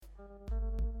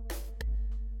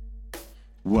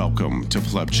Welcome to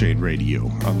Pleb Chain Radio,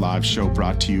 a live show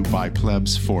brought to you by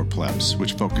plebs for plebs,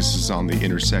 which focuses on the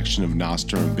intersection of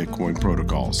Nostr and Bitcoin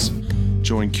protocols.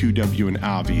 Join QW and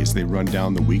Avi as they run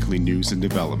down the weekly news and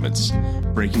developments,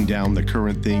 breaking down the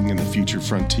current thing and the future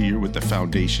frontier with the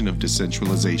foundation of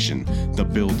decentralization, the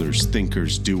builders,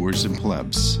 thinkers, doers, and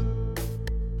plebs.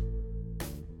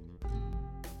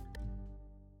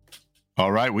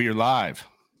 All right, we are live.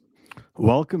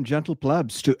 Welcome, gentle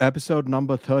plebs, to episode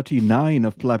number 39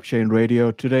 of Pleb Chain Radio.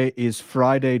 Today is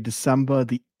Friday, December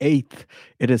the 8th.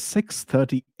 It is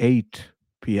 6:38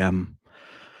 p.m.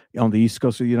 on the East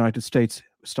Coast of the United States,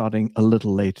 starting a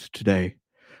little late today.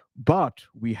 But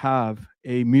we have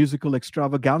a musical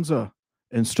extravaganza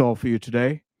in store for you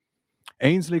today.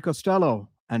 Ainsley, Costello,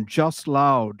 and Just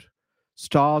Loud,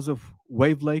 stars of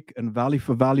Wave Lake and Value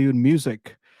for Value in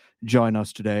music, join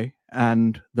us today.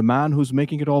 And the man who's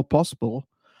making it all possible,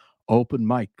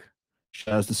 OpenMike,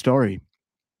 shares the story.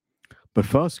 But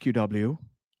first, QW,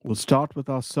 we'll start with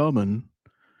our sermon.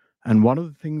 And one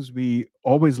of the things we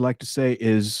always like to say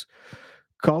is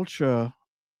culture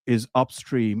is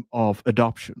upstream of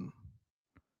adoption.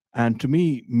 And to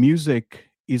me, music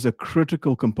is a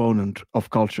critical component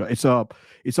of culture.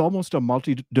 It's almost a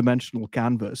multi-dimensional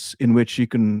canvas in which you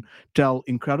can tell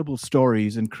incredible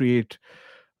stories and create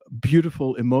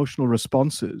beautiful emotional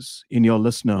responses in your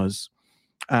listeners.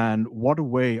 And what a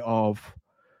way of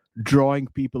drawing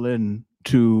people in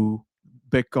to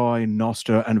Bitcoin,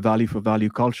 Nostr, and value for value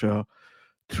culture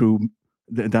through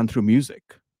music.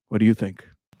 What do you think?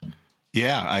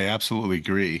 Yeah, I absolutely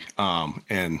agree.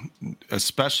 And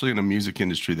especially in a music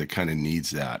industry that kind of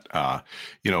needs that.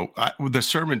 With the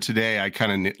sermon today, I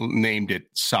kind of named it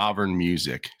Sovereign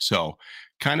Music. So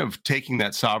kind of taking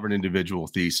that sovereign individual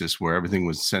thesis where everything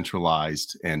was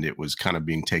centralized and it was kind of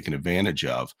being taken advantage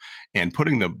of, and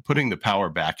putting the power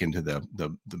back into the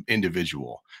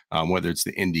individual, whether it's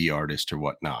the indie artist or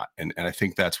whatnot. And I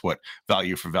think that's what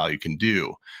value for value can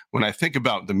do. When I think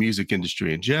about the music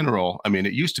industry in general, I mean,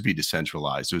 it used to be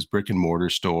decentralized. It was brick and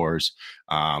mortar stores,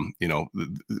 vinyls,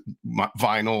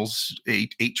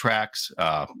 eight tracks,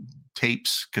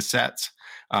 tapes, cassettes,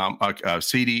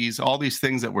 CDs, all these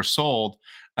things that were sold.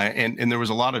 And there was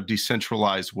a lot of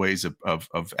decentralized ways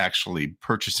of actually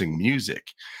purchasing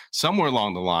music. Somewhere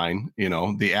along the line,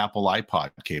 the Apple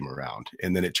iPod came around,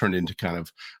 and then it turned into kind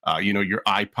of, your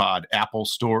iPod Apple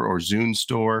store or Zune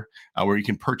store, where you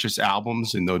can purchase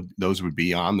albums, and those would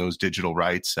be on those digital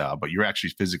rights, but you're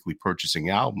actually physically purchasing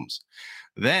albums.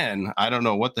 Then I don't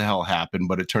know what the hell happened,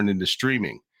 but it turned into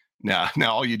streaming. Now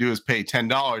all you do is pay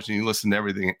 $10 and you listen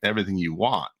to everything you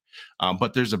want.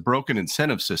 But there's a broken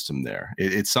incentive system there.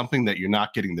 It's something that you're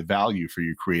not getting the value for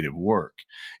your creative work.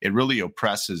 It really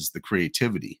oppresses the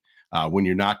creativity when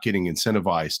you're not getting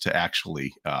incentivized to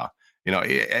actually,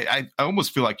 I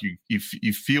almost feel like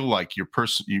you feel like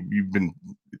you've been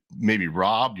maybe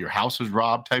robbed, your house was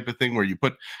robbed type of thing, where you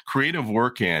put creative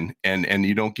work in and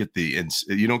you don't get the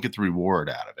reward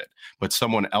out of it, but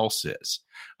someone else is.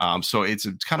 So it's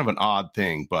kind of an odd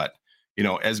thing, but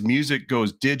as music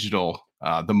goes digital,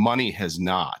 the money has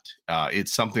not.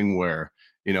 It's something where,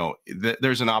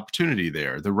 there's an opportunity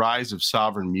there. The rise of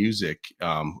sovereign music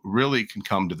really can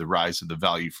come to the rise of the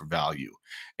value for value.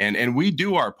 And we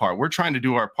do our part. We're trying to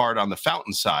do our part on the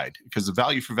fountain side, because the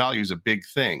value for value is a big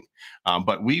thing.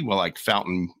 But we will like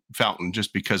fountain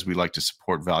just because we like to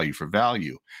support value for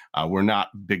value. We're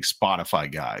not big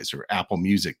Spotify guys or Apple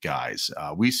Music guys.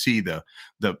 We see the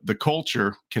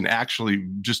culture can actually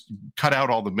just cut out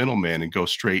all the middlemen and go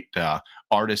straight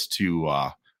artist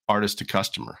to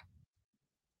customer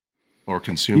or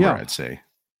consumer, yeah. I'd say.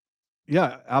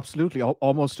 Yeah, absolutely.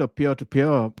 Almost a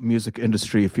peer-to-peer music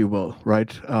industry, if you will,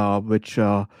 right? Which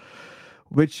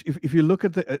if you look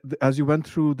at as you went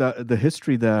through the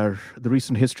history there, the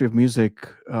recent history of music,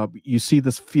 you see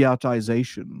this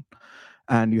fiatization,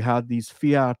 and you had these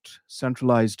fiat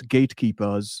centralized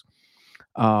gatekeepers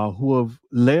who have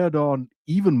layered on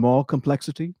even more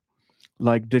complexity,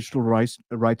 like digital rights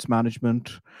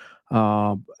management,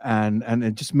 and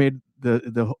it just made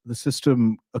the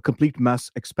system a complete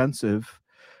mess, expensive,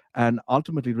 and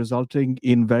ultimately resulting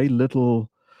in very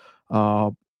little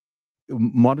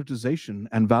monetization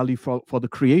and value for the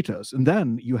creators. And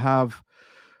then you have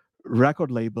record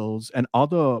labels and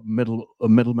other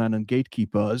middlemen and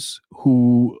gatekeepers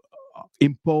who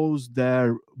impose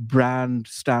their brand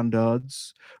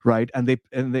standards, right? And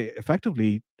they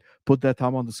effectively put their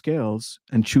thumb on the scales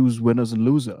and choose winners and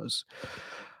losers.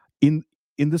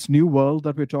 In this new world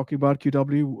that we're talking about,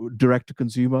 QW, direct to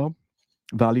consumer,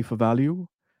 value for value,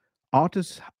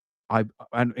 artists,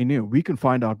 we can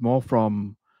find out more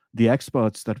from the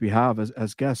experts that we have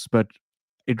as guests, but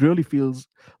it really feels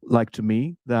like to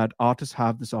me that artists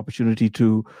have this opportunity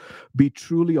to be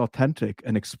truly authentic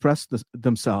and express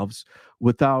themselves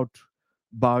without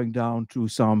bowing down to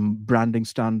some branding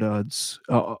standards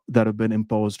that have been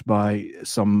imposed by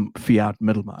some fiat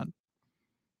middleman.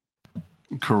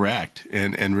 Correct,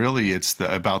 and really, it's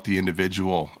about the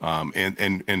individual,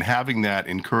 and having that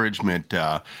encouragement,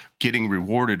 getting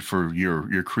rewarded for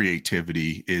your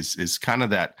creativity is kind of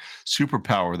that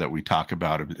superpower that we talk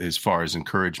about. As far as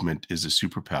encouragement is a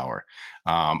superpower,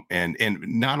 and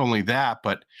not only that,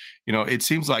 but it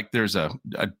seems like there's a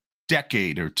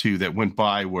decade or two that went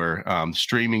by where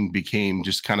streaming became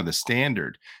just kind of the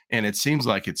standard, and it seems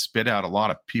like it spit out a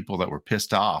lot of people that were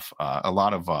pissed off, a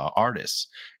lot of artists.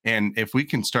 And if we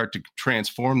can start to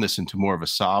transform this into more of a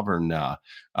sovereign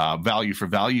value for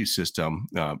value system,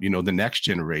 the next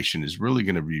generation is really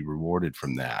going to be rewarded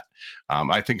from that.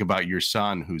 I think about your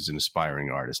son, who's an aspiring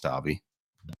artist, Avi.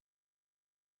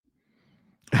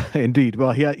 Indeed.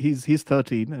 Well, he's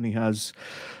 13 and he has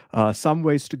some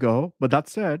ways to go. But that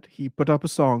said, he put up a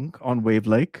song on Wave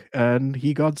Lake and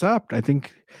he got zapped. I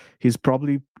think he's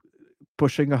probably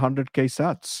pushing 100K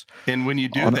sets. And when you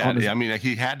do that, I mean,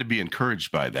 he had to be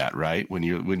encouraged by that, right? When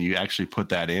you actually put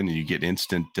that in and you get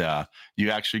instant, you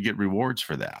actually get rewards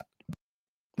for that.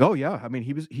 Oh yeah, I mean,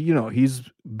 he's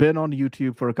been on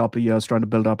YouTube for a couple of years trying to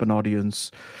build up an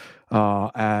audience,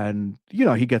 and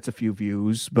he gets a few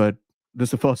views, but this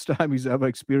is the first time he's ever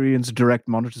experienced direct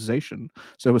monetization.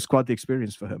 So it was quite the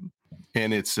experience for him.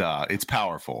 And it's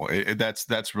powerful.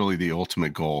 That's really the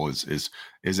ultimate goal is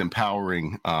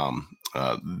empowering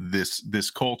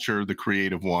this culture, the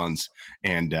creative ones,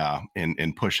 and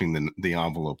pushing the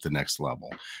envelope the next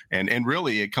level. And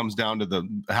really, it comes down to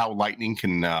how Lightning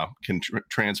can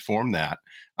transform that,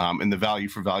 and the value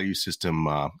for value system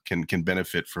can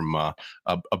benefit from a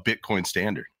Bitcoin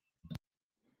standard.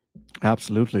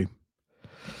 Absolutely.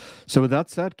 So with that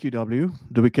said, QW,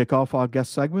 do we kick off our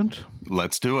guest segment?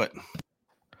 Let's do it.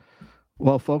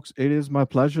 Well, folks, it is my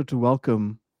pleasure to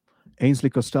welcome Ainsley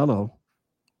Costello,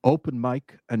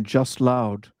 OpenMike and Just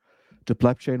Loud to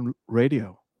PlebChain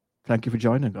Radio. Thank you for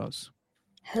joining us.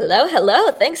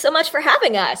 Hello. Thanks so much for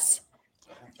having us.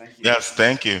 Thank you. Yes,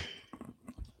 thank you.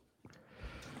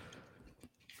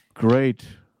 Great.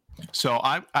 So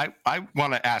I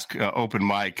want to ask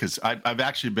OpenMike, because I've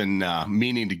actually been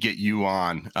meaning to get you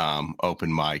on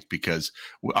OpenMike, because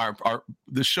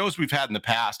the shows we've had in the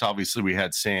past, obviously we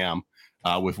had Sam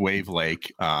with Wave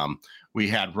Lake, we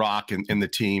had Rock and the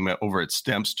team over at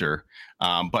Stemster,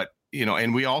 but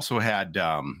and we also had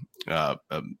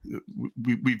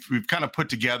we've kind of put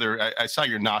together. I saw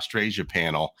your Nostrasia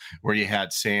panel where you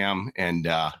had Sam and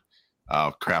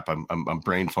oh crap, I'm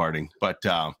brain farting, but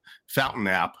Fountain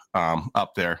App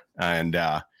up there, and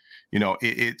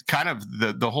it kind of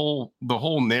the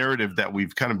whole narrative that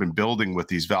we've kind of been building with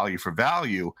these value for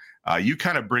value. You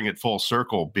kind of bring it full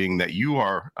circle, being that you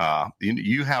are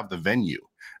you have the venue.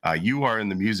 You are in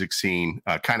the music scene,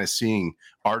 kind of seeing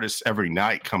artists every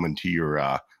night coming to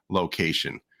your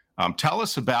location. Tell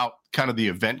us about kind of the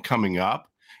event coming up,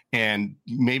 and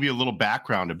maybe a little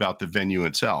background about the venue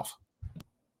itself.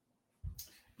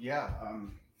 Yeah.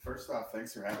 First off,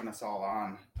 thanks for having us all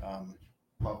on.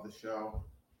 Love the show.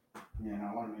 And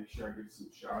I want to make sure I give some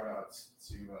shout outs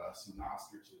to some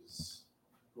ostriches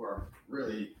who are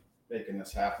really making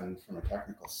this happen from a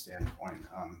technical standpoint.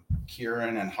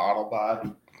 Kieran and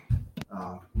Hodlebod,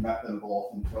 met them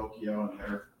both in Tokyo, and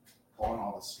they're pulling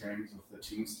all the strings with the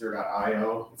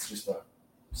Teamster.io. It's just a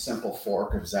simple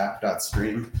fork of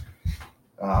Zap.stream.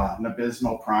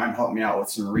 Nabismo Prime helped me out with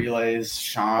some relays.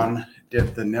 Sean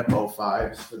did the NIP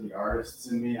 05s for the artists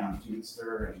in me on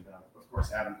Teamster, and of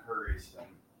course Adam Curry's been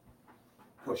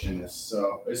pushing this.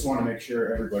 So I just want to make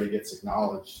sure everybody gets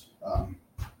acknowledged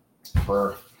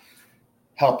for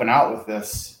helping out with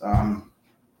this.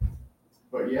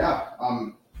 But yeah,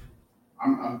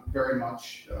 I'm very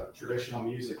much a traditional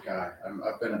music guy.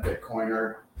 I've been a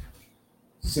Bitcoiner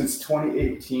since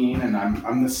 2018, and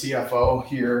I'm the CFO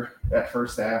here at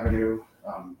First Avenue.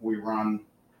 We run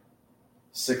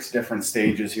 6 different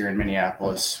stages here in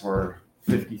Minneapolis. We're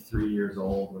 53 years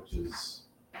old, which is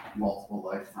multiple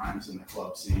lifetimes in the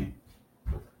club scene.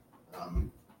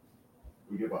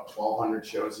 We do about 1,200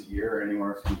 shows a year,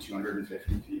 anywhere from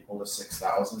 250 people to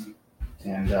 6,000.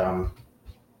 And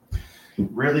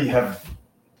really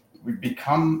we've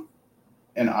become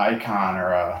an icon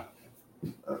or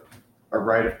a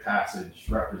rite of passage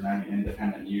representing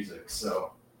independent music.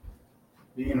 So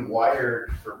being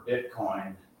wired for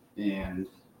Bitcoin and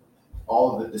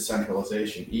all of the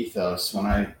decentralization ethos, when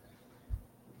I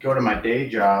go to my day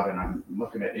job and I'm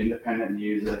looking at independent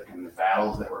music and the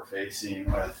battles that we're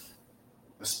facing with,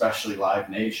 especially Live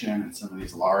Nation and some of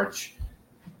these large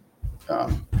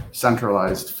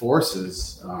centralized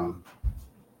forces,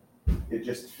 it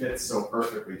just fits so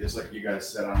perfectly, just like you guys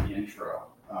said on the intro,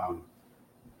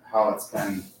 how it's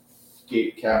been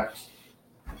gate kept,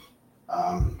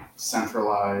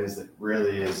 centralized. It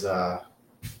really is,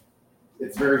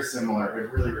 it's very similar.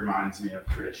 It really reminds me of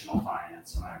traditional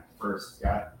finance when I first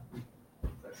got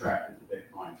attracted to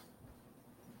Bitcoin.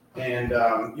 And,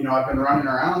 I've been running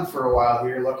around for a while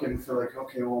here looking for like,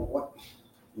 okay, well, what,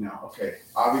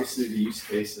 obviously the use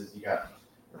cases,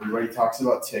 everybody talks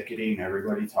about ticketing,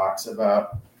 everybody talks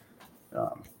about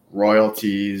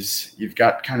royalties. You've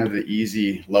got kind of the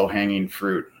easy, low-hanging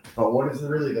fruit. But what is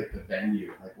really like the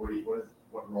venue? Like, what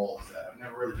role is that? I've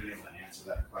never really been able to answer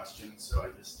that question. So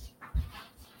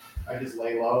I just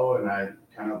lay low and I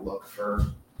kind of look for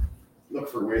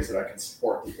ways that I can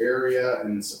support the area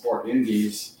and support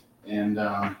indies. And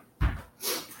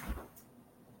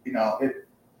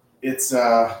it's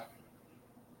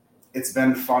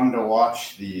been fun to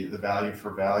watch the value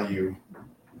for value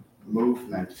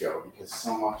movement go, because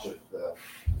so much of the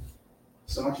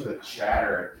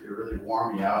chatter, it really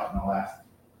wore me out in the last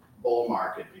bull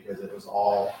market, because it was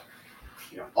all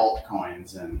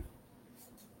altcoins and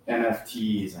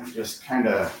NFTs and just kind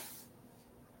of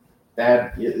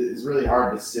that. It's really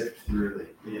hard to sift through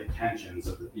the intentions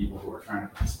of the people who are trying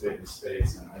to participate in the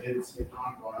space, and I didn't see a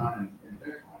ton going on in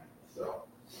Bitcoin. So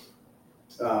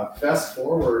fast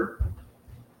forward,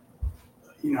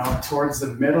 towards the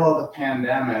middle of the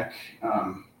pandemic,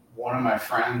 one of my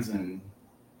friends and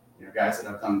guys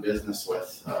that I've done business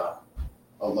with,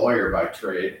 a lawyer by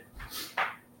trade,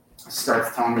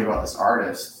 starts telling me about this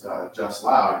artist, Just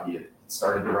Loud. He had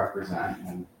started to represent,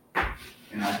 and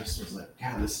I just was like,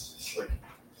 God, this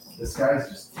guy's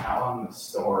just telling the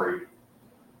story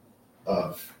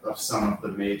of some of the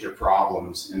major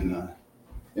problems in the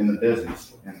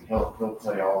business, and he'll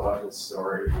tell you all about his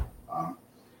story.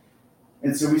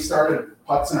 And so we started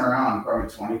putzing around probably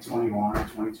 2021 or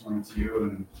 2022,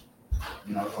 and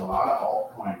there's a lot of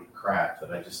altcoin crap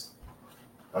that I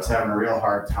was having a real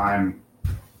hard time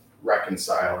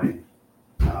reconciling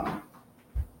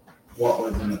what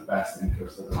was in the best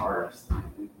interest of an artist,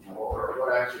 or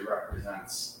what actually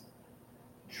represents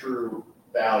true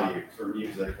value for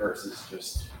music versus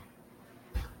just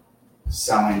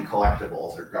selling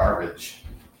collectibles or garbage.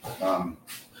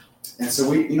 And so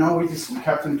we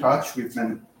kept in touch. We've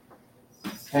been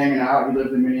hanging out. We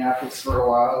lived in Minneapolis for a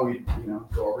while. We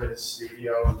go over to the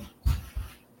studio and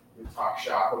we talk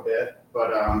shop a bit.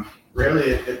 But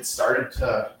really, it started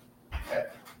to,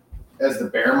 as the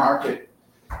bear market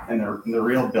and the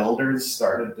real builders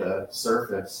started to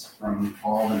surface from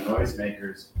all the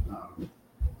noisemakers.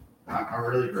 I'm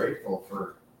really grateful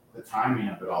for the timing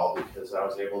of it all, because I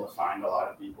was able to find a lot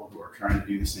of people who are trying to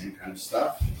do the same kind of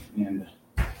stuff.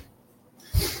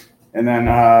 And then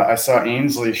I saw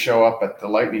Ainsley show up at the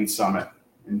Lightning Summit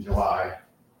in July,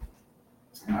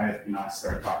 and I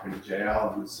started talking to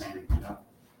JL and was saying,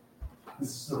 this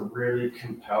is a really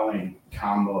compelling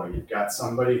combo. You've got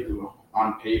somebody who,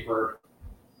 on paper,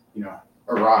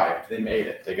 arrived. They made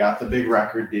it. They got the big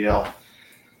record deal.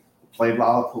 Played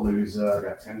Lollapalooza.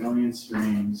 Got 10 million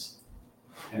streams,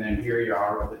 and then here you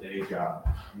are with a day job,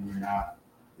 and you're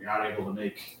not able to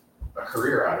make a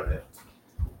career out of it.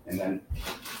 And then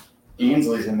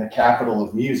Ainsley's in the capital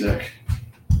of music,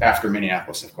 after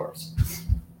Minneapolis, of course,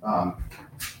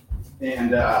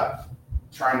 and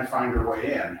trying to find her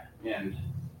way in, and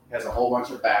has a whole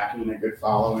bunch of backing, a good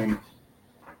following.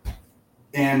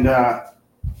 And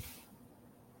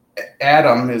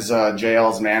Adam is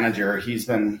JL's manager. He's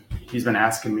been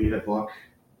asking me to book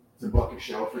a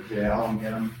show for JL and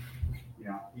get him.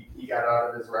 He got out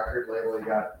of his record label. He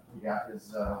got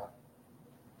his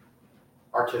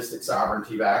artistic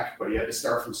sovereignty back, but he had to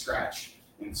start from scratch.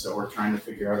 And so we're trying to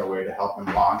figure out a way to help him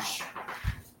launch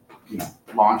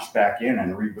back in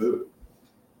and reboot.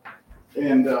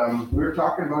 And we were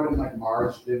talking about it in like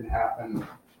March, didn't happen,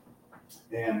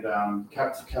 and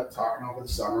kept talking over the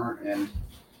summer, and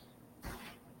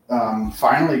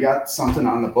finally got something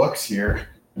on the books here.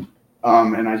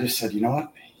 And I just said, you know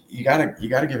what, you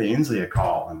gotta give Ainsley a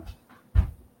call, and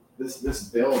this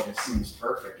bill just seems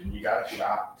perfect, and you got a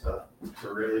shot to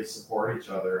really support each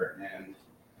other and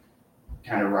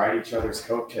kind of ride each other's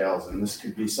coattails. And this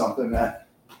could be something that,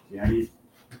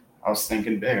 I was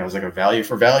thinking big. I was like a value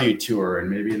for value tour, and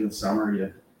maybe in the summer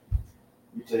you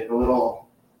take a little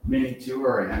mini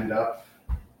tour and end up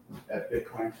at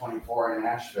Bitcoin 24 in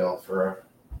Nashville for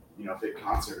big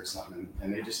concert or something,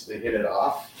 and they hit it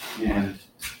off, and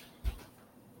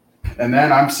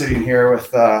then I'm sitting here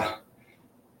with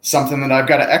something that I've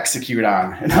got to execute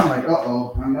on, and I'm like,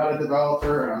 I'm not a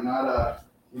developer, I'm not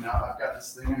I've got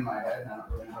this thing in my head, and I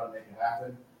don't really know how to make it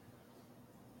happen.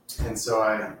 And so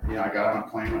I got on a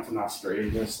plane, went to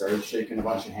Australia, started shaking a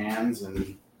bunch of hands,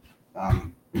 and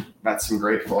met some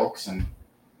great folks, and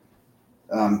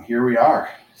here we are.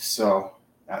 So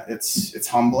it's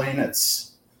humbling. It's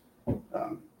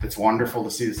wonderful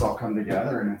to see this all come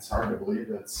together, and it's hard to believe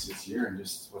that it's here in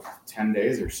just 10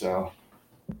 days or so.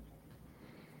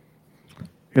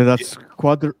 Yeah, that's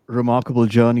quite the remarkable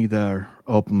journey there,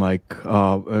 OpenMike.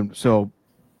 And so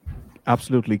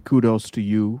absolutely kudos to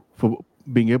you for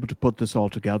being able to put this all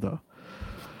together.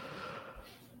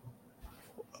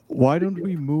 Why don't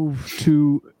we move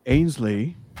to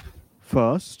Ainsley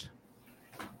first?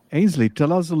 Ainsley,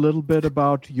 tell us a little bit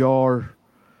about your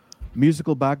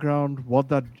musical background, what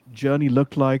that journey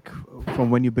looked like from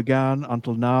when you began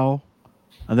until now,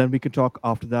 and then we can talk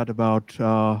after that about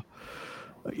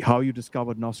how you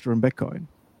discovered Nostr and Bitcoin.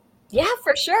 Yeah,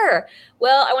 for sure.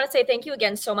 Well, I want to say thank you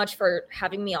again so much for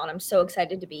having me on. I'm so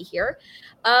excited to be here.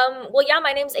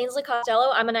 My name's Ainsley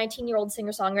Costello. I'm a 19-year-old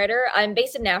singer-songwriter. I'm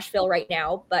based in Nashville right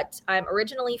now, but I'm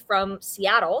originally from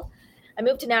Seattle. I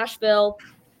moved to Nashville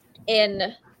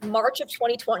in March of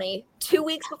 2020, 2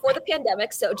 weeks before the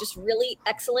pandemic. So just really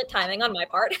excellent timing on my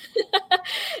part.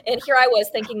 And here I was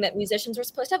thinking that musicians were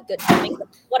supposed to have good timing, but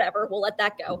whatever, we'll let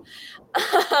that go.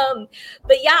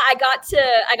 But yeah, I got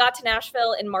to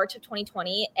Nashville in March of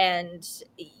 2020, and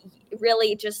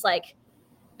really just like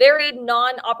very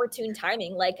non-opportune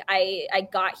timing. Like I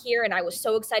got here and I was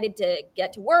so excited to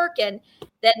get to work, and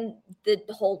then the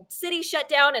whole city shut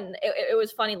down, and it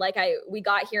was funny. Like we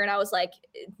got here and I was like,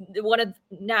 one of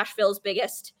Nashville's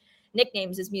biggest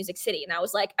nicknames is Music City, and I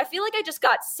was like, I feel like I just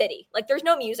got city. Like there's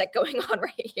no music going on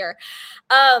right here.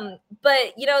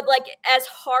 But like as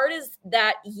hard as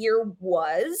that year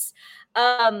was,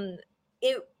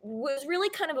 it was really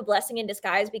kind of a blessing in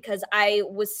disguise, because I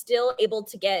was still able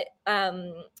to get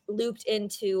looped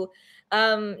into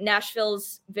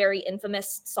Nashville's very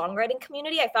infamous songwriting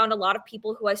community. I found a lot of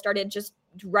people who I started just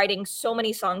writing so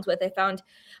many songs with. I found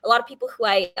a lot of people who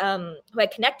I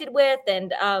connected with,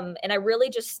 and I really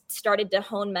just started to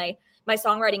hone my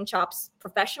songwriting chops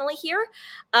professionally here.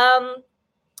 And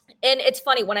it's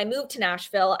funny, when I moved to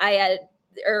Nashville,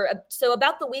 so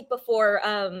about the week before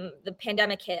the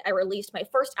pandemic hit, I released my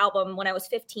first album when I was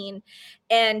 15.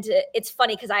 And it's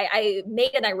funny because I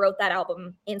made and I wrote that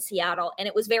album in Seattle, and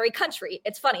it was very country.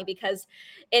 It's funny because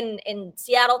in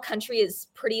Seattle, country is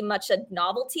pretty much a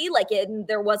novelty. Like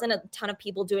there wasn't a ton of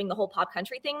people doing the whole pop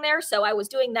country thing there. So I was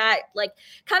doing that, like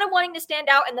kind of wanting to stand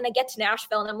out. And then I get to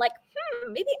Nashville and I'm like,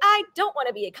 maybe I don't want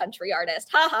to be a country artist.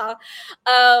 Haha.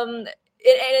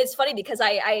 And it's funny because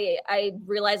I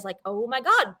realized, like, oh my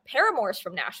God, Paramore's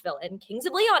from Nashville and Kings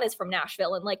of Leon is from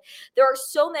Nashville. And like, there are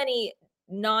so many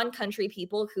non-country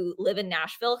people who live in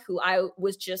Nashville who I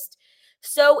was just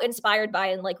so inspired by,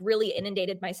 and like really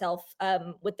inundated myself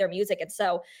with their music. And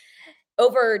so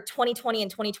over 2020 and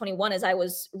 2021, as I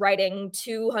was writing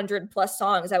 200 plus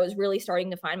songs, I was really starting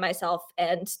to find myself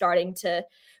and starting to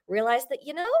realize that,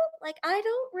 like, I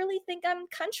don't really think I'm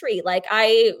country. Like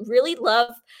I really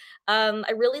love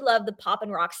the pop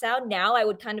and rock sound. Now I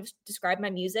would kind of describe my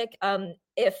music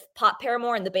if Pop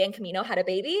Paramore and the band Camino had a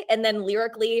baby. And then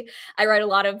lyrically, I write a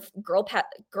lot of girl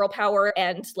power,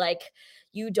 and like,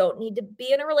 you don't need to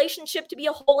be in a relationship to be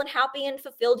a whole and happy and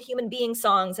fulfilled human being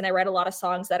songs. And I write a lot of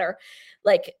songs that are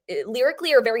like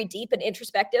lyrically are very deep and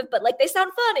introspective, but like they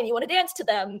sound fun and you want to dance to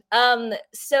them.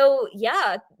 So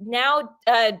yeah, now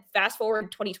fast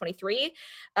forward 2023,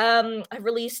 I've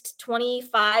released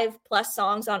 25 plus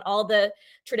songs on all the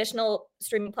traditional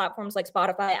streaming platforms like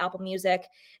Spotify, Apple Music.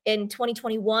 In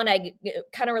 2021, I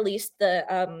kind of released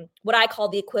the what I call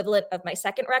the equivalent of my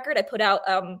second record. I put out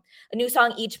a new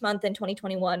song each month in 2021.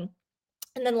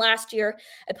 And then last year,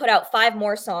 I put out 5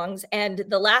 more songs. And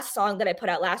the last song that I put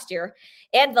out last year,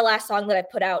 and the last song that I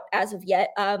put out as of yet,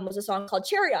 was a song called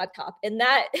Cherry on Top. And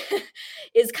that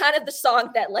is kind of the song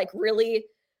that like really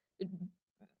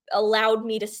allowed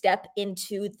me to step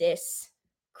into this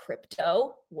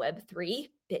crypto Web3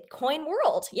 Bitcoin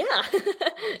world. Yeah.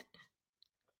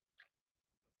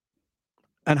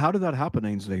 And how did that happen,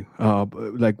 Ainsley?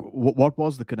 Like, what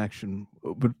was the connection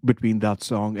between that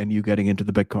song and you getting into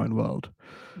the Bitcoin world?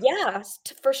 Yeah,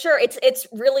 for sure. It's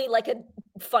really like a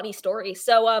funny story.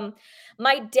 So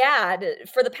my dad,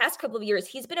 for the past couple of years,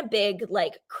 he's been a big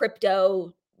like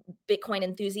crypto Bitcoin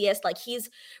enthusiast. Like he's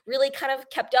really kind of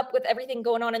kept up with everything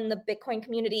going on in the Bitcoin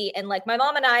community. And like my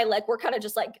mom and I, like, we're kind of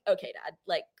just like, okay, Dad,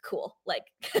 like, cool.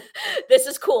 Like, this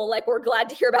is cool. Like, we're glad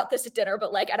to hear about this at dinner,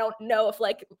 but like, I don't know if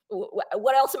like,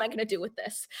 what else am I going to do with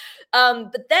this?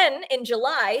 But then in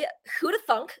July, who'da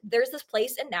thunk, there's this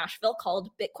place in Nashville called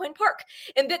Bitcoin Park.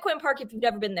 And Bitcoin Park, if you've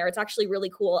never been there, it's actually really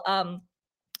cool.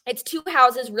 It's 2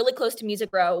 houses really close to Music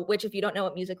Row, which if you don't know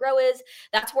what Music Row is,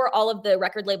 that's where all of the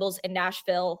record labels in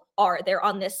Nashville are. They're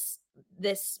on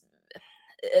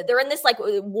they're in this like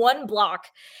one block,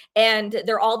 and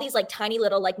they're all these like tiny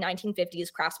little like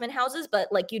 1950s craftsman houses,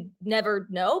 but like you'd never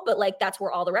know, but like that's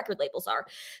where all the record labels are.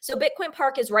 So Bitcoin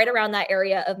Park is right around that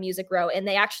area of Music Row, and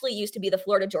they actually used to be the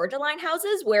Florida Georgia Line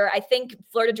houses, where I think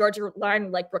Florida Georgia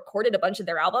Line like recorded a bunch of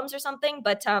their albums or something,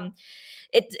 but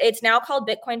it's now called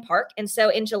Bitcoin Park. And so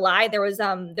in July there was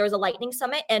a lightning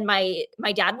summit, and my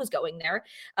dad was going there.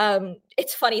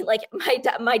 It's funny, like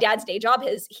my dad's day job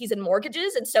he's in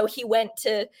mortgages, and so he went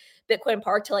to Bitcoin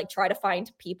Park to like try to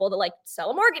find people to like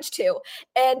sell a mortgage to,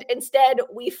 and instead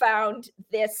we found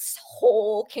this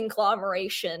whole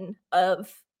conglomeration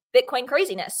of Bitcoin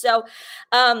craziness. So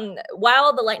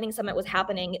while the lightning summit was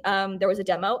happening, there was a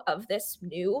demo of this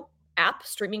new app,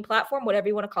 streaming platform, whatever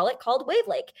you want to call it, called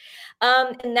Wavelake.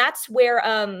 And that's where,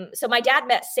 so my dad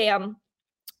met Sam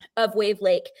of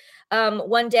Wavelake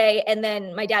one day, and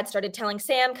then my dad started telling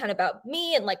Sam kind of about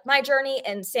me and like my journey.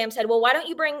 And Sam said, well, why don't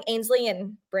you bring Ainsley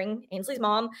and bring Ainsley's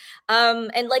mom,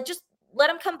 and like just let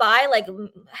them come by, like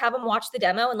have them watch the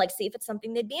demo and like see if it's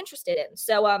something they'd be interested in.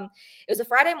 So it was a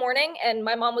Friday morning, and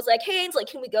my mom was like, hey Ainsley,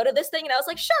 can we go to this thing? And I was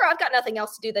like, sure, I've got nothing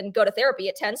else to do than go to therapy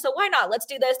at 10, so why not? Let's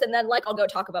do this, and then like I'll go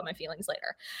talk about my feelings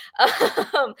later.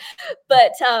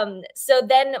 So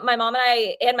then my mom and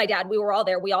I and my dad, we were all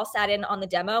there. We all sat in on the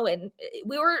demo, and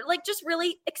we were like just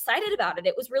really excited about it.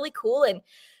 It was really cool. And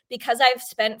because I've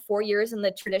spent 4 years in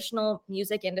the traditional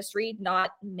music industry,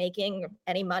 not making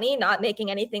any money, not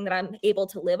making anything that I'm able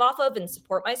to live off of and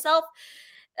support myself,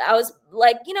 I was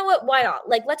like, you know what, why not?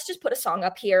 Like, let's just put a song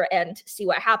up here and see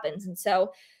what happens. And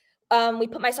so we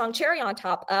put my song Cherry on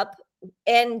Top up,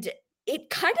 and it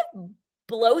kind of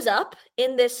blows up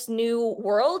in this new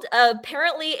world.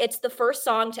 Apparently it's the first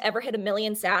song to ever hit 1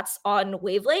 million sats on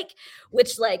Wavelake,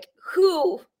 which like,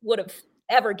 who would have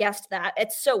ever guessed that?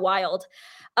 It's so wild.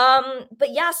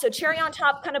 But yeah, so Cherry on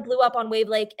Top kind of blew up on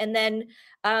Wavelake, and then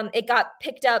it got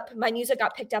picked up. My music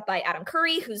got picked up by Adam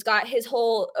Curry, who's got his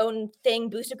whole own thing,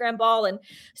 Boostergram Ball, and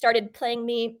started playing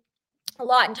me a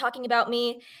lot and talking about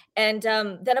me. And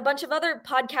then a bunch of other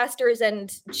podcasters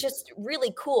and just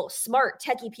really cool, smart,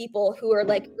 techie people who are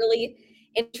like really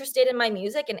interested in my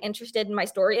music and interested in my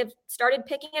story have started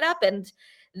picking it up. And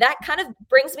that kind of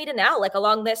brings me to now, like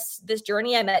along this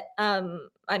journey.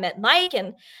 I met Mike,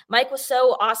 and Mike was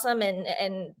so awesome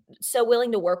and so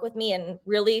willing to work with me, and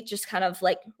really just kind of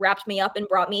like wrapped me up and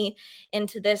brought me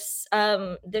into this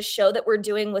this show that we're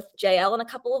doing with JL in a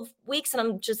couple of weeks. And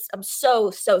I'm so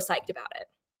psyched about it.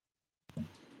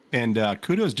 And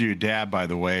kudos to your dad, by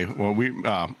the way. Well, we,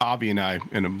 Avi and I,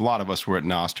 and a lot of us were at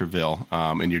Nosterville,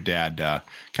 and your dad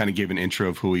kind of gave an intro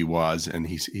of who he was, and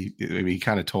he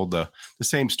kind of told the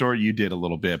same story you did a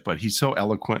little bit, but he's so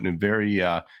eloquent and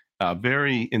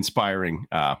very inspiring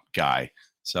guy.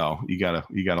 So you got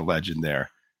a legend there.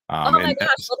 Oh my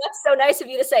gosh, well, that's so nice of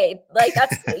you to say. Like,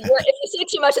 that's if you say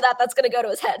too much of that, that's going to go to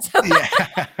his head. So.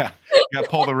 Yeah, got to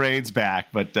pull the reins back,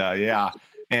 but yeah.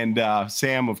 And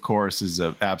Sam, of course, is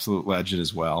an absolute legend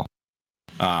as well.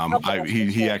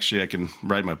 He actually, I can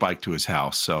ride my bike to his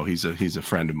house, so he's a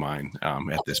friend of mine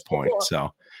at this point. Cool.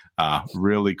 So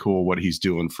really cool what he's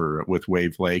doing with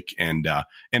Wavelake,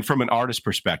 and from an artist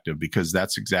perspective, because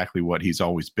that's exactly what he's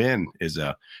always been, is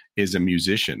a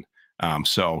musician.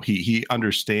 So he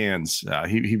understands.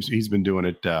 He's been doing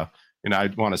it, and I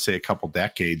want to say a couple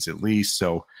decades at least.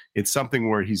 So it's something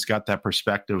where he's got that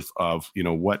perspective of,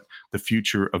 what the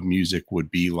future of music would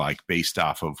be like based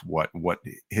off of what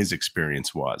his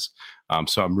experience was.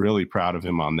 So I'm really proud of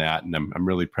him on that. And I'm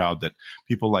really proud that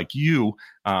people like you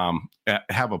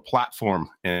have a platform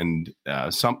and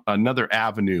another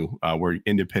avenue where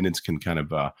independents can kind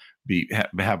of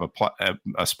have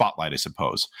a spotlight, I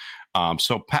suppose.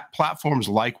 So platforms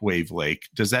like Wavelake,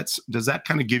 does that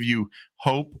kind of give you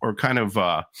hope, or kind of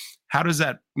how does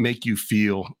that make you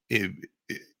feel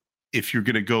if you're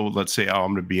going to go, let's say,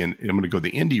 I'm going to go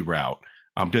the indie route?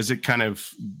 Does it kind of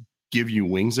give you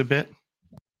wings a bit?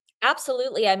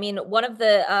 Absolutely. I mean, one of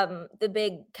the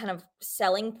big kind of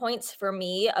selling points for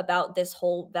me about this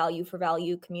whole value for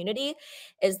value community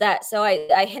is that, so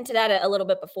I hinted at it a little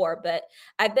bit before, but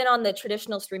I've been on the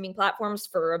traditional streaming platforms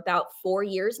for about 4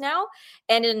 years now.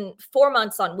 And in 4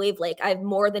 months on Wavelake, I've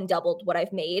more than doubled what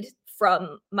I've made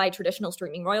from my traditional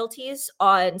streaming royalties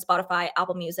on Spotify,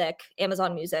 Apple Music,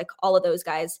 Amazon Music, all of those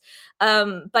guys,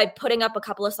 by putting up a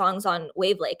couple of songs on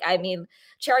Wavelake. I mean,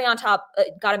 Cherry on Top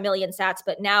got 1 million sats,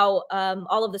 but now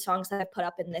all of the songs that I've put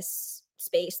up in this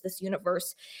space, this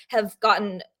universe, have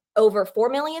gotten over 4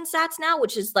 million sats now,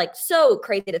 which is like so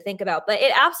crazy to think about. But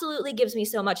it absolutely gives me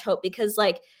so much hope because,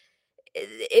 like,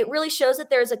 it really shows that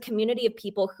there's a community of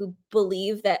people who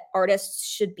believe that artists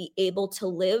should be able to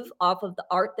live off of the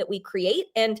art that we create.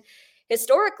 And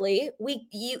historically,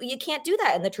 you can't do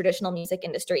that in the traditional music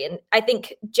industry. And I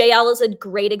think JL is a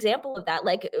great example of that.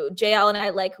 Like, JL and I,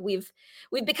 like, we've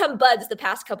become buds the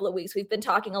past couple of weeks. We've been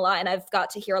talking a lot, and I've got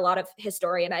to hear a lot of his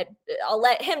story, and I'll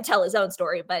let him tell his own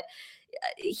story. But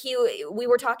we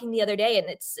were talking the other day, and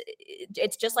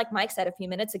it's just like Mike said a few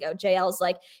minutes ago. JL's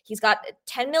like, he's got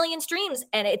 10 million streams,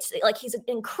 and it's like he's an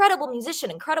incredible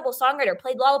musician, incredible songwriter,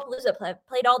 played Lollapalooza,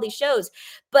 played all these shows,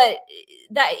 but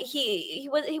that he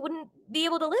wouldn't be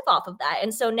able to live off of that.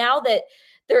 And so now that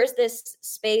there's this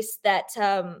space that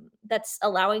that's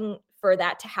allowing for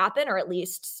that to happen, or at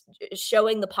least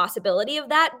showing the possibility of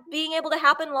that being able to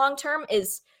happen long term,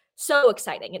 is so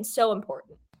exciting and so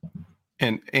important.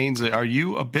 And Ainsley, are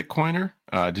you a Bitcoiner?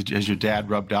 Has your dad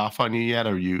rubbed off on you yet?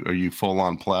 Are you full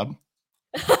on pleb?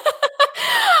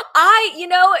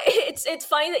 It's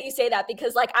funny that you say that,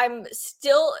 because like I'm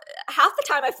still, half the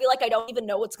time I feel like I don't even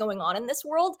know what's going on in this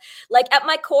world. Like, at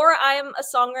my core, I am a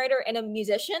songwriter and a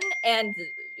musician, and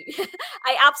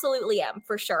I absolutely am,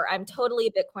 for sure. I'm totally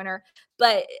a Bitcoiner,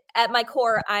 but at my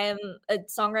core, I am a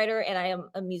songwriter and I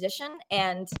am a musician,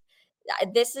 and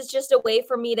this is just a way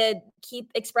for me to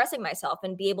keep expressing myself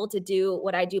and be able to do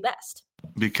what I do best.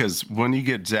 Because when you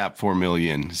get zapped 4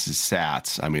 million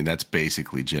sats, I mean, that's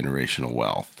basically generational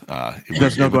wealth.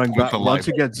 There's no going back once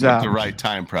you get zapped. With the right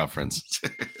time preference.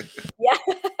 Yeah,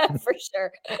 for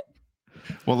sure.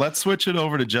 Well, let's switch it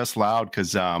over to Just Loud,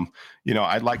 because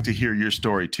I'd like to hear your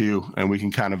story too, and we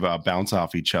can kind of bounce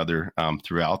off each other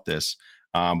throughout this.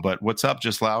 But what's up,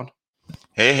 Just Loud?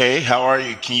 Hey, how are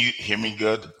you? Can you hear me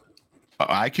good?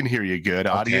 I can hear you good,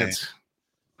 Okay. audience.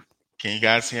 Can you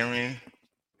guys hear me?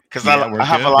 Because Yeah, I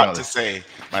have good, a lot brother. to say.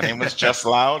 My name is Just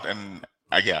Loud, and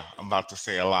I'm about to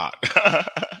say a lot.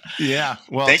 Yeah.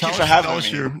 Well, Thank you for having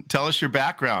me. Tell us your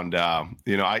background. I'm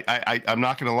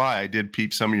not going to lie. I did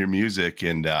peep some of your music,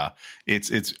 and I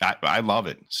love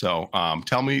it. So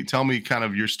tell me kind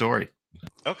of your story.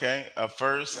 Okay.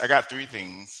 First, I got three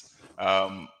things.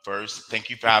 First, thank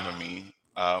you for having me.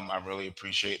 I really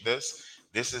appreciate this.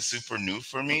 This is super new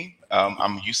for me.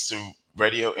 I'm used to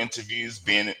radio interviews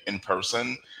being in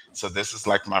person, so this is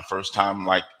like my first time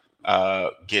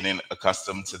getting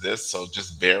accustomed to this. So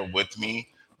just bear with me,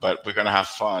 but we're gonna have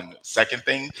fun. Second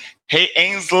thing, hey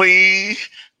Ainsley,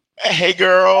 hey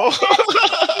girl,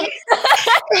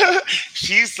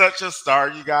 she's such a star.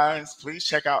 You guys, please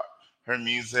check out her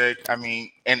music. I mean,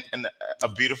 and a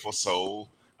beautiful soul.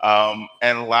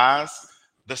 And last,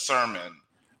 the sermon.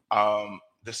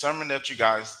 The sermon that you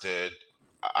guys did,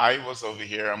 I was over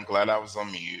here. I'm glad I was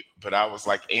on mute, but I was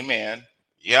like, amen.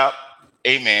 Yep,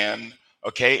 amen.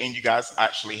 Okay. And you guys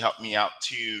actually helped me out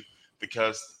too,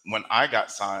 because when I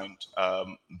got signed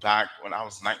back when I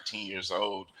was 19 years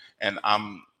old, and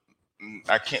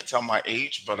I can't tell my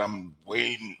age, but I'm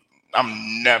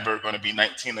never going to be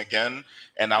 19 again.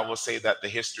 And I will say that the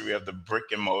history of the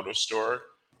brick and mortar store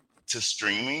to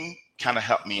streaming kind of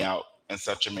helped me out in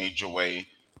such a major way.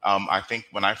 I think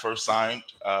when I first signed,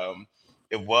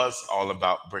 it was all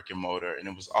about brick and mortar, and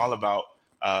it was all about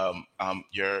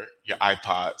your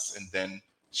iPods, and then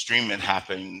streaming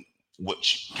happened,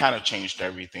 which kind of changed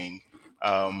everything.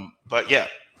 But yeah,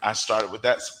 I started with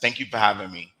that. So thank you for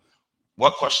having me.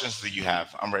 What questions do you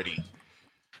have? I'm ready.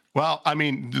 Well, I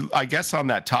mean, I guess on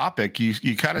that topic,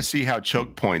 you kind of see how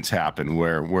choke points happen,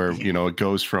 where it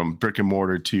goes from brick and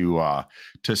mortar to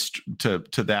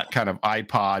that kind of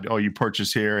iPod. Oh, you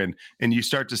purchase here, and you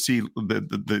start to see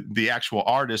the actual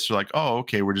artists are like, oh,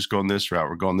 okay, we're just going this route,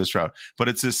 we're going this route, but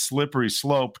it's this slippery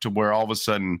slope to where all of a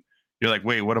sudden you're like,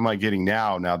 wait, what am I getting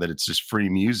now that it's just free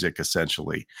music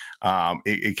essentially?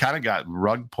 It kind of got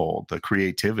rug pulled, the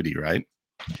creativity, right?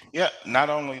 Yeah, not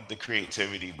only the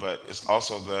creativity, but it's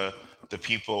also the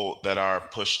people that are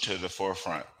pushed to the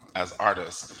forefront as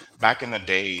artists. Back in the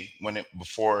day,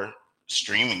 before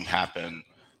streaming happened,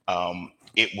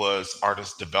 it was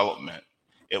artist development.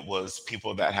 It was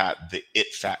people that had the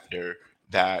it factor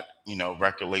that,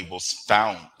 record labels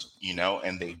found,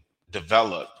 and they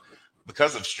developed.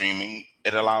 Because of streaming,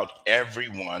 it allowed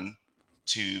everyone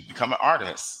to become an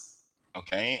artist.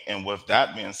 Okay. And with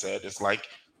that being said, it's like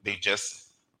they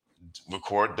just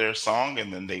record their song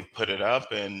and then they put it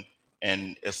up, and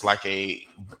it's like it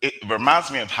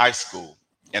reminds me of high school.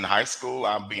 In high school,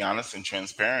 I'll be honest and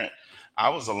transparent, I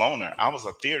was a loner. I was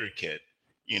a theater kid,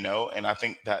 and I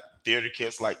think that theater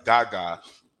kids like Gaga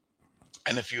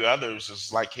and a few others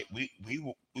is like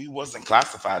we wasn't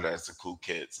classified as the cool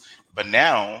kids. But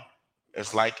now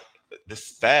it's like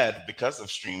this fad, because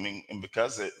of streaming and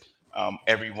because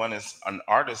everyone is an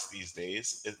artist these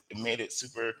days. It made it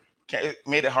it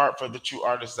made it hard for the true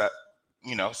artists that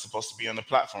supposed to be on the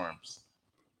platforms.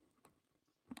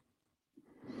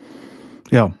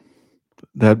 Yeah,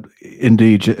 that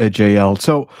indeed, JL.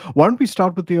 So why don't we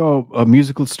start with your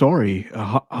musical story?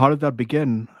 How did that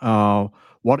begin?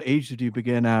 What age did you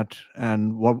begin at,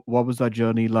 and what was that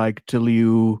journey like till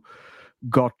you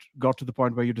got to the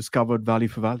point where you discovered value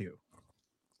for value?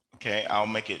 Okay, I'll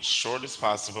make it short as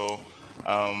possible.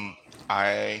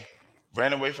 I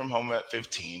ran away from home at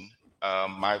 15.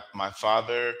 My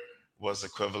father was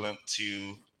equivalent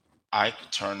to Ike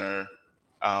Turner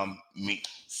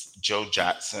meets Joe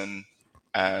Jackson,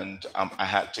 and I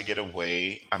had to get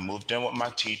away. I moved in with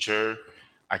my teacher.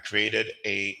 I created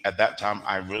at that time,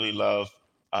 I really loved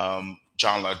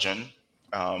John Legend.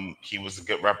 He was a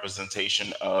good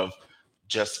representation of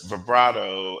just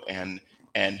vibrato, and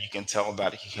you can tell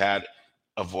that he had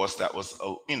a voice that was,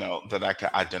 that I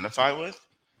could identify with.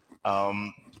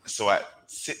 Um, so at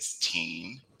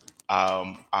 16,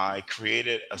 I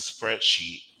created a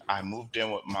spreadsheet. I moved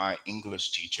in with my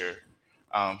English teacher.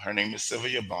 Her name is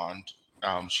Sylvia Bond.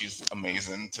 She's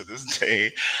amazing to this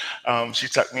day. She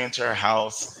took me into her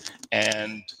house,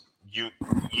 and you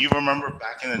you remember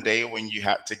back in the day when you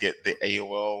had to get the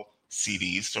AOL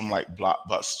CDs from like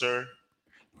Blockbuster.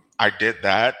 I did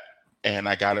that, and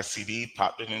I got a CD,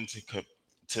 popped it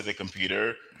to the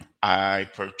computer. I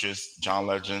purchased John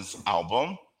Legend's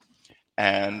album,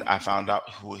 and I found out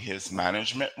who his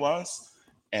management was,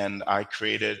 and I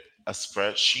created a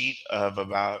spreadsheet of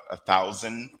about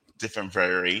 1,000 different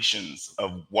variations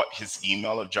of what his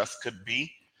email address could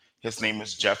be. His name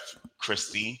is Jeff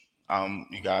Christie.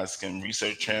 You guys can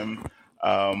research him.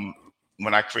 Um,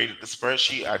 when I created the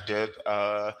spreadsheet, I did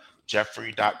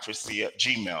Jeffrey.Christie at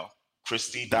Gmail,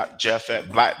 Christie.Jeff at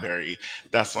Blackberry.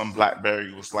 That's when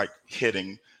Blackberry was like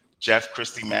hitting. Jeff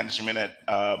Christie Management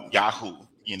at Yahoo,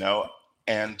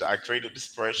 and I created the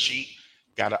spreadsheet,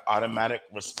 got an automatic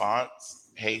response.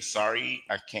 Hey, sorry,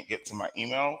 I can't get to my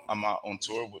email. I'm out on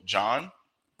tour with John.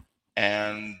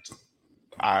 And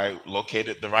I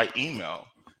located the right email.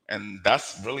 And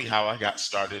that's really how I got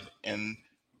started in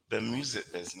the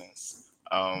music business.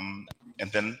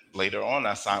 And then later on,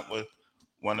 I signed with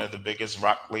one of the biggest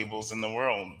rock labels in the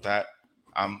world that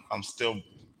I'm still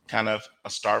kind of a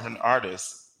starving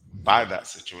artist by that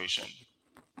situation.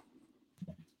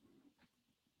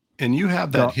 And you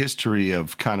have that So history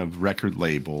of kind of record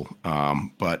label,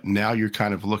 but now you're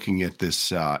kind of looking at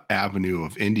this avenue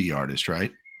of indie artists,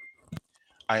 right?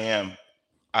 I am.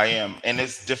 I am. And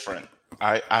it's different.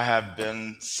 I have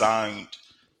been signed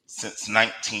since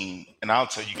 19. And I'll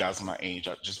tell you guys my age,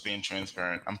 just being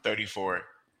transparent. I'm 34.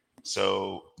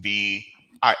 So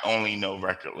I only know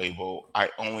record label. I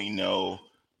only know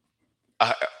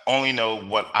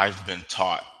what I've been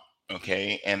taught.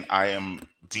 Okay. And I am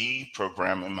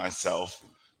deprogramming myself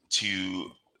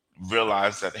to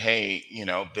realize that, hey,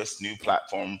 this new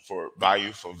platform for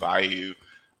value,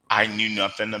 I knew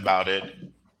nothing about it.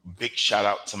 Big shout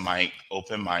out to Mike,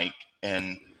 OpenMike,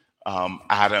 and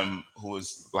Adam, who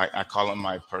is like, I call him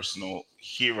my personal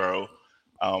hero,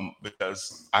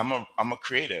 because I'm a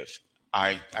creative.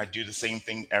 I do the same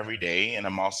thing every day, and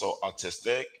I'm also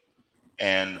autistic,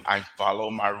 and I follow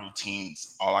my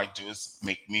routines. All I do is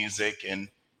make music and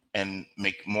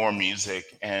make more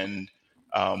music. And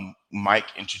Mike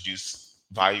introduced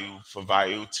Value for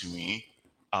Value to me,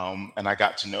 and I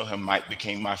got to know him. Mike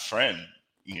became my friend,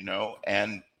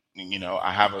 and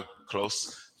I have a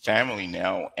close family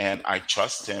now, and I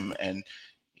trust him. And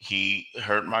he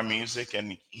heard my music,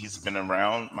 and he's been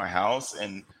around my house,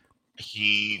 and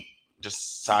he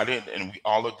decided, and we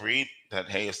all agreed that,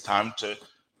 hey, it's time to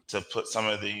put some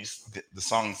of the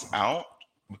songs out,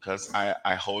 because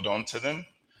I hold on to them.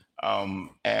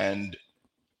 And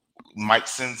Mike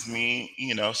sends me,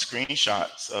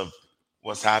 screenshots of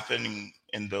what's happening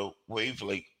in the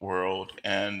Wavelake world,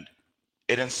 and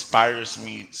it inspires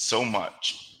me so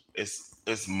much.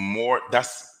 It's more,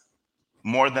 that's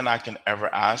more than I can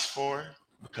ever ask for.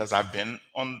 because I've been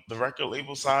on the record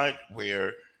label side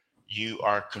where you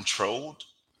are controlled.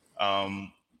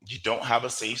 You don't have a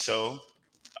say so.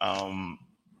 Um,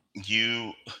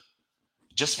 you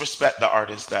just respect the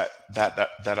artists that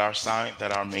are signed,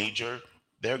 that are major.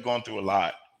 They're going through a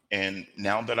lot, and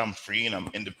now that I'm free and I'm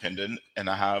independent, and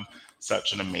I have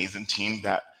such an amazing team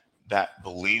that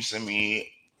believes in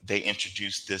me, they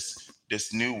introduced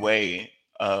this new way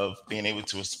of being able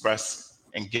to express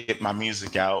and get my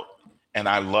music out. And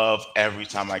I love every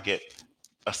time I get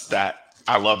a stat.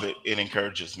 I love it. It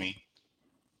encourages me.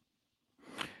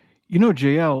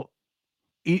 JL,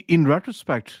 in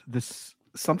retrospect, this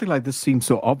something like this seems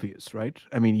so obvious, right?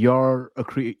 I mean,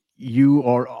 you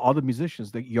or other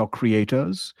musicians, that you're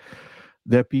creators.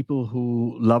 They're people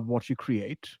who love what you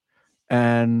create,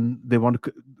 and they want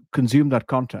to consume that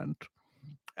content.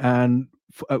 And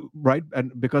right,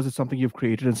 and because it's something you've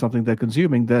created and something they're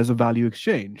consuming, there's a value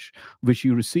exchange which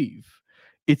you receive.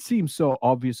 It seems so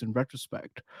obvious in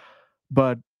retrospect,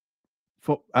 but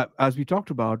as we talked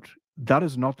about, that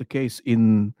is not the case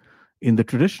in the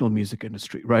traditional music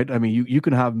industry, right? I mean, you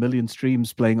can have million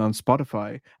streams playing on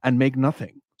Spotify and make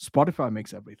nothing. Spotify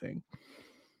makes everything.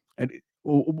 And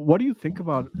what do you think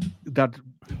about that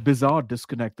bizarre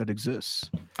disconnect that exists?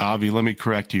 Avi, let me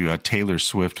correct you. Taylor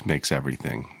Swift makes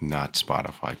everything, not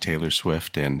Spotify. Taylor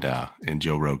Swift and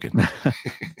Joe Rogan.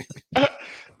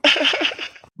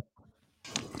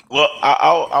 Well,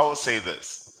 I will say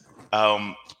this: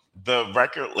 the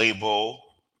record label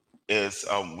is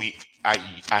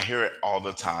I hear it all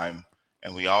the time,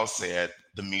 and we all say it: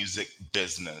 the music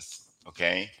business.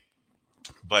 Okay,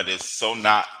 but it's so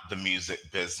not the music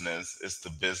business. It's the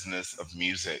business of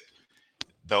music.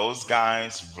 Those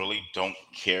guys really don't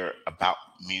care about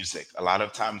music. A lot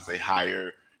of times they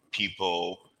hire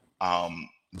people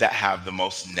that have the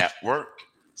most network.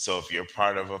 So if you're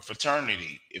part of a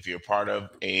fraternity, if you're part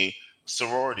of a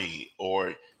sorority,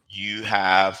 or you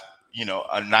have,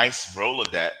 a nice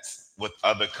Rolodex with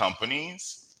other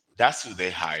companies, that's who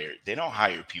they hire. They don't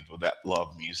hire people that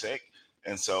love music.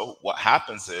 And so what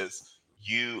happens is,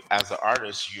 you as an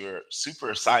artist, you're super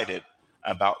excited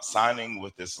about signing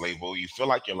with this label. You feel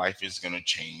like your life is going to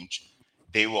change.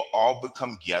 They will all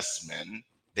become yes men.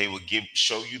 They will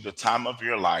show you the time of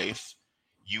your life.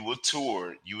 You will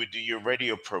tour. You would do your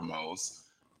radio promos,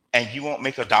 and you won't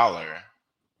make a dollar.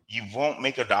 You won't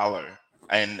make a dollar.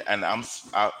 And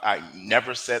I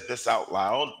never said this out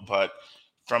loud, but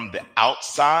from the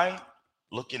outside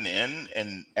looking in,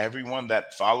 and everyone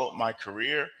that followed my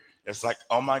career, it's like,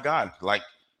 oh my God, like,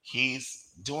 he's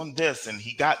doing this and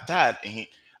he got that, and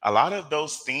a lot of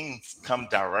those things come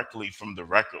directly from the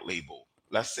record label.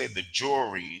 Let's say the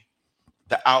jewelry,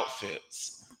 the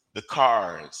outfits, the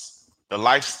cars, the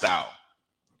lifestyle.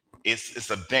 It's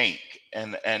a bank.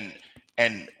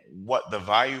 And what the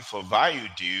value for value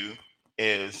do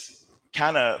is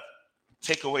kind of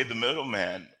take away the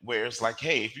middleman, where it's like,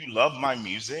 hey, if you love my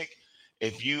music,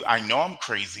 if you I know I'm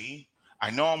crazy, I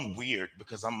know I'm weird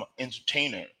because I'm an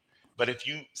entertainer, but if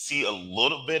you see a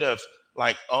little bit of,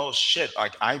 like, oh shit,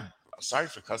 like, I sorry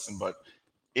for cussing, but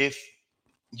if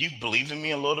you believe in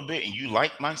me a little bit and you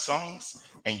like my songs,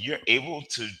 and you're able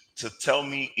to tell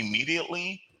me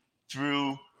immediately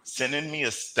through sending me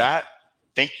a stat,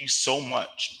 thank you so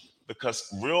much.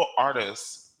 Because real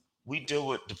artists, we deal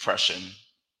with depression.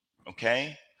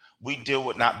 Okay, we deal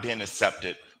with not being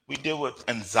accepted. We deal with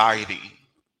anxiety.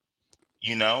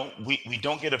 We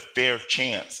don't get a fair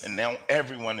chance, and now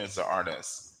everyone is an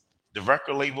artist. The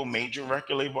record label, major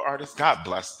record label artists, God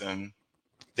bless them,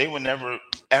 they will never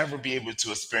ever be able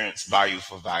to experience value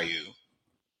for value.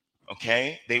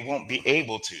 Okay, they won't be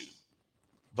able to.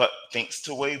 But thanks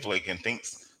to Wavelake and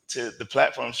thanks to the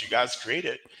platforms you guys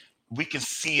created, we can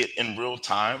see it in real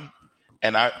time.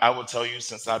 And I will tell you,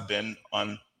 since I've been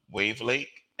on Wavelake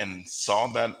and saw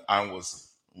that I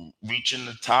was reaching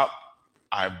the top,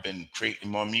 I've been creating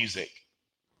more music.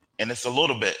 And it's a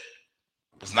little bit,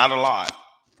 it's not a lot,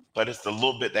 but it's the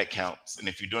little bit that counts. And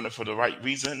if you're doing it for the right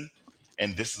reason,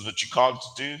 and this is what you're called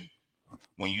to do,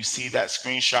 when you see that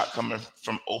screenshot coming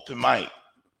from OpenMike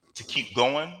to keep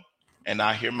going, and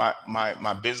I hear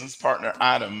my business partner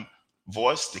Adam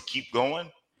voice to keep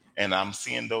going, and I'm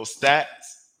seeing those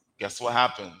stats, guess what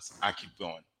happens? I keep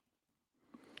going.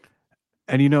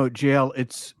 And JL,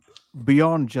 it's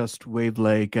beyond just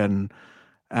Wavelake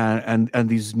and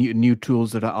these new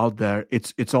tools that are out there.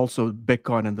 It's also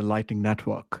Bitcoin and the Lightning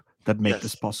Network that make Yes.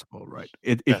 this possible, right?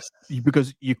 Yes.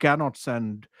 Because you cannot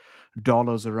send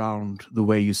dollars around the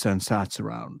way you send sats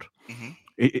around.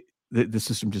 Mm-hmm. The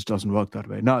system just doesn't work that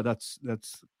way. No, that's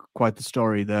quite the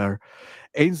story there.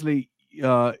 Ainsley,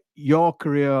 your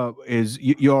career is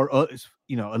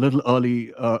a little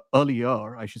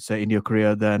earlier, I should say, in your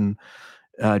career than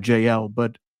JL.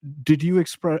 But did you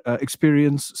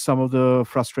experience some of the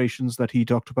frustrations that he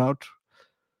talked about?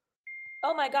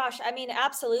 Oh my gosh. I mean,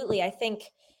 absolutely. I think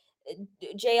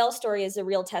JL's story is a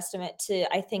real testament to,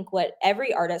 I think, what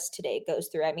every artist today goes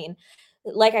through. I mean,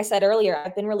 like I said earlier,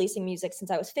 I've been releasing music since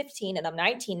I was 15 and I'm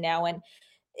 19 now. And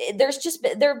there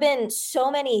have been so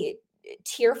many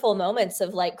tearful moments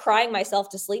of like crying myself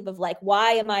to sleep of like,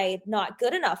 why am I not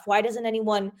good enough? Why doesn't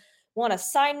anyone want to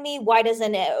sign me?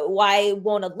 Why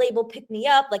won't a label pick me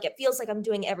up? Like, it feels like I'm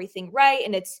doing everything right.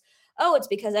 And it's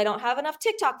because I don't have enough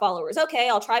TikTok followers. Okay,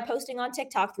 I'll try posting on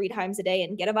TikTok 3 times a day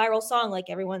and get a viral song like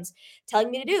everyone's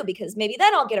telling me to do, because maybe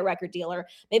then I'll get a record deal. Or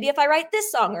maybe if I write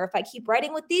this song, or if I keep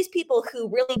writing with these people who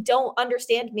really don't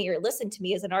understand me or listen to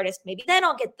me as an artist, maybe then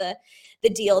I'll get the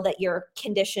deal that you're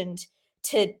conditioned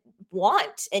to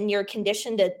want, and you're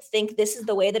conditioned to think this is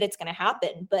the way that it's going to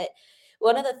happen. But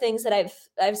one of the things that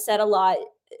I've said a lot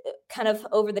kind of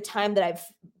over the time that I've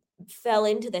fell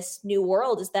into this new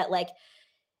world is that like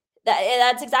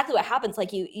that's exactly what happens.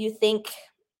 Like you think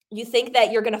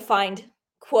that you're going to find,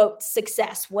 quote,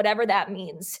 success, whatever that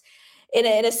means, in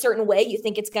a certain way. You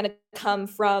think it's going to come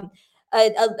from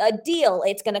a deal.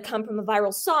 It's going to come from a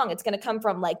viral song. It's going to come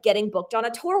from like getting booked on a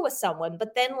tour with someone.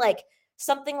 But then like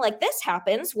something like this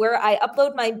happens where I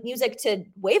upload my music to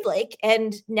Wavelake,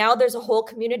 and now there's a whole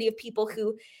community of people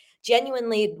who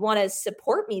genuinely want to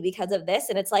support me because of this.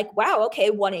 And it's like, wow,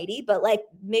 okay, 180, but like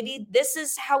maybe this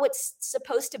is how it's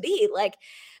supposed to be. Like,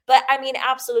 but I mean,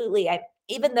 absolutely.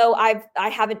 Even though I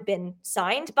haven't been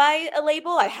signed by a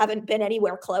label, I haven't been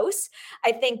anywhere close.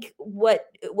 I think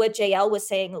what JL was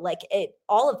saying, like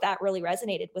all of that really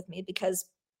resonated with me, because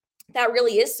that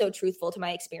really is so truthful to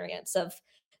my experience of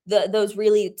those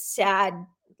really sad,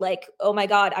 like, oh my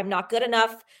God, I'm not good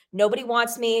enough. Nobody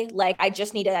wants me. Like, I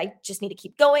just need to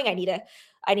keep going. I need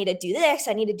to do this.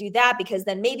 I need to do that, because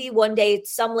then maybe one day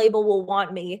some label will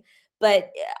want me.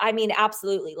 But I mean,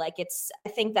 absolutely. Like I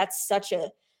think that's such a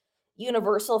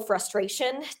universal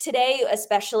frustration today,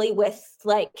 especially with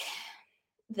like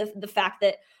the fact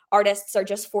that artists are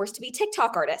just forced to be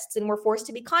TikTok artists, and we're forced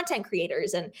to be content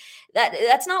creators. And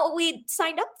that's not what we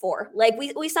signed up for. Like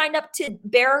we signed up to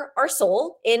bare our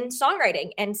soul in songwriting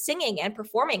and singing and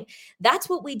performing. That's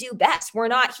what we do best. We're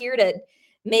not here to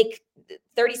make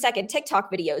 30-second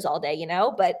TikTok videos all day,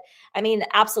 but I mean,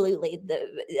 absolutely.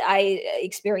 I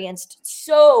experienced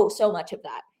so much of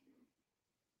that.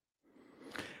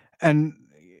 And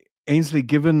Ainsley,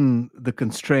 given the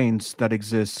constraints that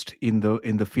exist in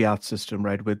the fiat system,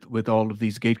 right, with all of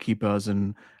these gatekeepers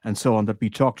and so on that we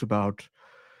talked about,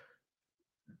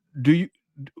 do you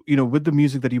with the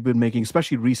music that you've been making,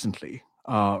 especially recently,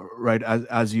 right,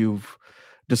 as you've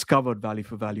discovered value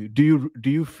for value, do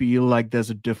you feel like there's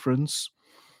a difference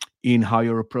in how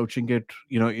you're approaching it?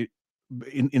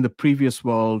 In the previous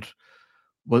world,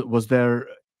 was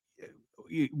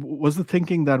the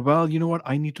thinking that, well, you know what,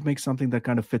 I need to make something that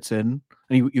kind of fits in,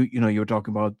 and you were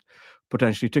talking about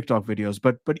potentially TikTok videos,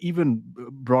 but even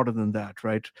broader than that,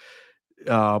 right?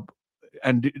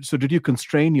 And so did you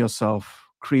constrain yourself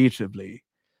creatively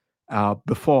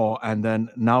before, and then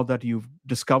now that you've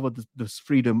discovered this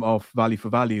freedom of value for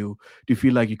value, do you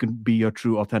feel like you can be your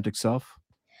true authentic self?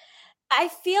 I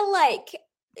feel like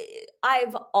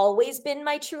I've always been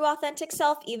my true authentic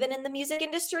self, even in the music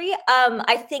industry.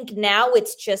 I think now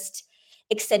it's just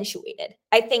accentuated.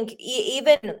 I think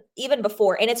even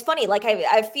before, and it's funny. Like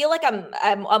I feel like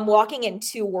I'm walking in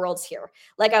 2 worlds here.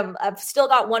 Like I've still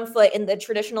got one foot in the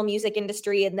traditional music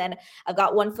industry, and then I've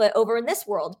got one foot over in this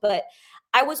world. But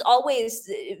I was always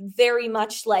very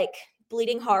much like,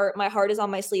 bleeding heart, my heart is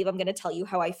on my sleeve, I'm going to tell you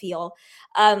how I feel.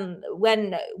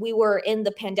 When we were in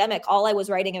the pandemic, all I was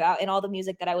writing about and all the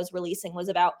music that I was releasing was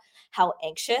about how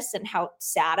anxious and how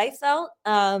sad I felt.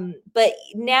 But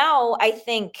now I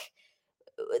think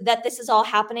that this is all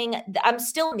happening, I'm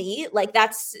still me. Like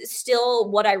that's still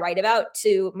what I write about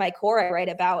to my core. I write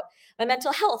about my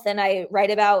mental health, and I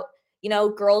write about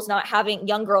young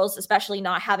girls especially,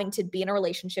 not having to be in a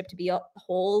relationship to be a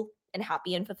whole and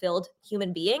happy and fulfilled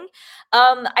human being.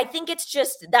 I think it's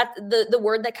just that the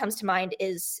word that comes to mind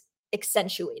is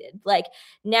accentuated. Like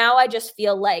now I just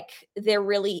feel like there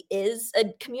really is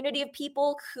a community of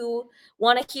people who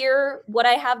want to hear what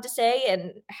I have to say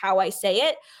and how I say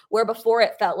it, where before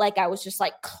it felt like I was just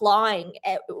like clawing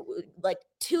at, like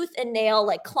tooth and nail,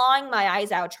 like clawing my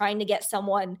eyes out, trying to get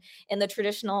someone in the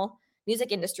traditional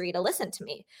music industry to listen to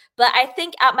me. But I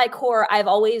think at my core, I've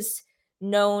always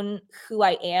known who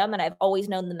I am, and I've always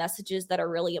known the messages that are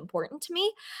really important to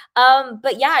me.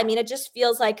 But yeah, I mean, it just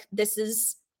feels like this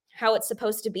is how it's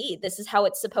supposed to be. This is how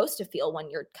it's supposed to feel when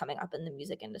you're coming up in the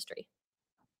music industry.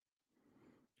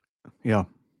 Yeah.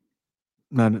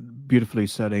 No, beautifully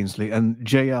said, Ainsley. And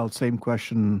JL, same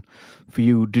question for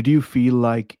you. Did you feel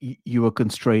like you were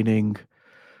constraining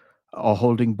or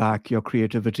holding back your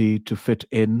creativity to fit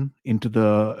into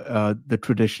the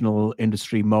traditional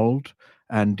industry mold?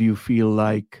 And do you feel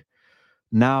like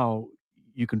now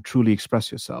you can truly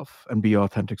express yourself and be your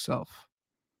authentic self?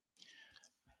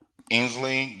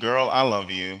 Ainsley, girl, I love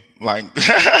you. Like,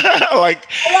 like,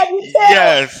 I love you too.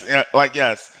 yes, yeah, like,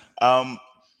 yes. To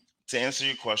answer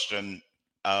your question,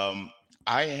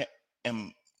 I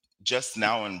am just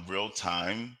now in real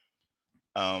time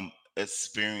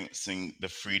experiencing the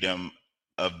freedom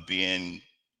of being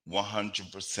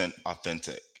 100%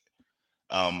 authentic.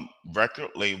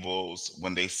 Record labels,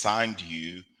 when they signed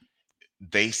you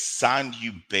based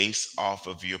off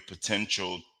of your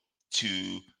potential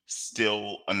to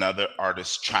steal another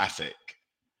artist's traffic.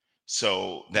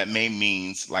 So that may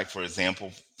means, like, for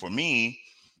example, for me,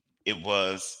 it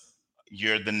was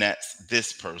you're the next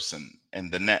this person and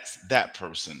the next that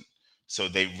person. So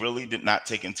they really did not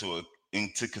take into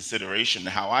consideration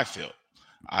how I feel.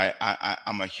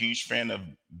 I'm a huge fan of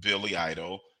Billy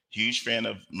Idol, huge fan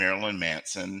of Marilyn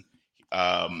Manson,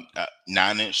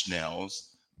 9 Inch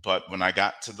Nails. But when I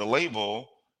got to the label,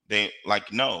 they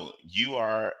like, no, you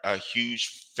are a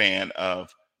huge fan of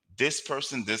this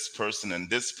person, and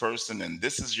this person, and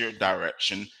this is your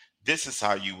direction. This is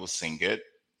how you will sing it.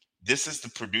 This is the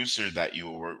producer that you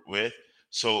will work with.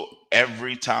 So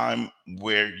every time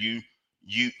where you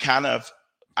kind of,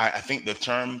 I think the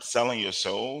term selling your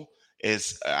soul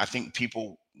is, I think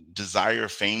people desire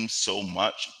fame so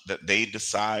much that they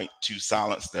decide to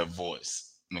silence their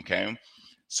voice. Okay.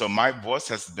 So my voice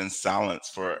has been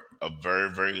silenced for a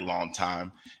very, very long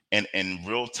time. And in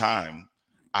real time,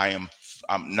 I'm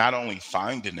not only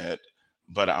finding it,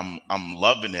 but I'm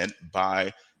loving it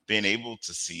by being able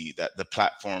to see that the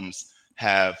platforms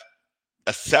have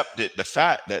accepted the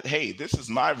fact that, hey, this is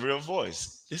my real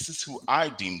voice. This is who I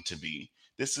deem to be.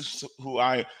 This is who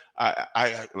I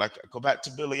like. Go back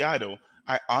to Billy Idol.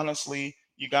 I honestly,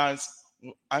 you guys,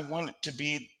 I wanted to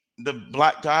be the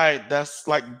black guy that's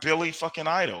like Billy fucking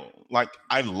Idol. Like,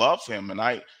 I love him,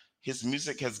 and his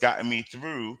music has gotten me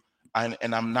through. And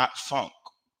I'm not funk.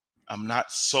 I'm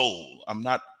not soul.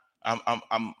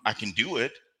 I can do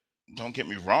it. Don't get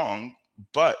me wrong,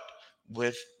 but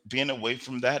with being away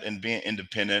from that and being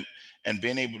independent and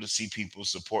being able to see people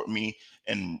support me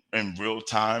in real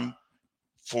time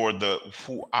for the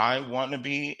who I want to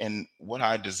be and what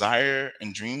I desire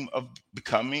and dream of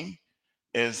becoming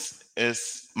is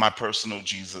my personal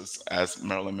Jesus, as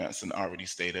Marilyn Manson already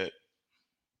stated.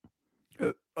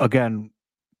 Again,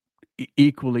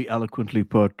 equally eloquently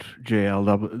put,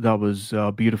 JL. That was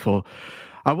beautiful.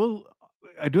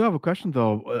 I do have a question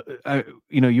though.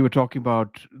 You were talking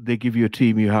about they give you a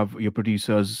team, you have your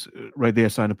producers, right? They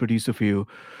assign a producer for you.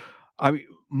 I mean,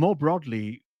 more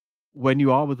broadly, when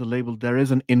you are with a label, there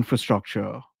is an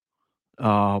infrastructure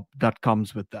that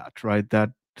comes with that, right? That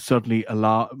certainly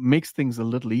makes things a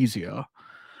little easier.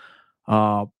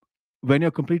 When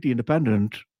you're completely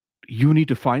independent, you need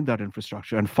to find that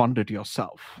infrastructure and fund it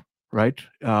yourself, right?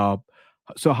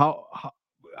 So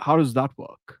how does that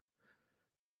work?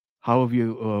 How have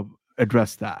you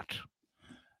addressed that?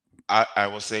 I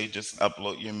will say just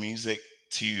upload your music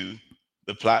to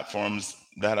the platforms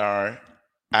that are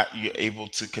you're able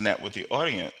to connect with your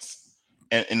audience.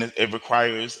 And it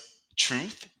requires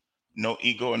truth, no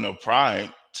ego and no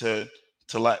pride to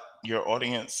let your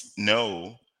audience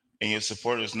know and your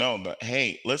supporters know that,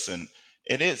 hey, listen,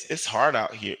 it's hard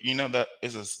out here. You know that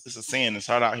it's a saying, it's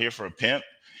hard out here for a pimp.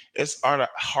 It's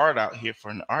hard out here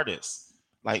for an artist.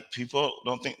 Like, people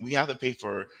don't think we have to pay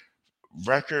for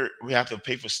record, we have to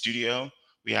pay for studio,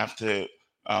 we have to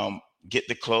get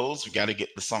the clothes, we got to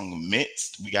get the song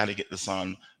mixed, we got to get the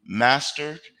song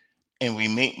mastered, and we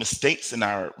make mistakes in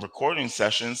our recording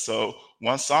sessions. So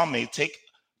one song may take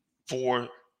 4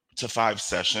 to 5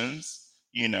 sessions,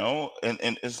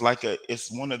 and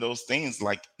it's one of those things.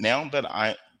 Like, now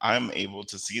that I'm able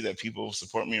to see that people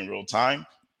support me in real time,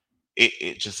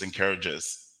 it just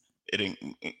encourages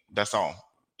that's all.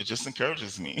 It just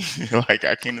encourages me. Like,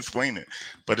 I can't explain it,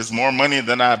 but it's more money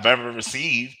than I've ever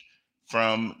received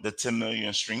from the 10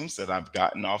 million streams that I've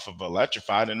gotten off of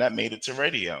Electrified, and that made it to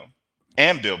radio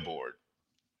and Billboard.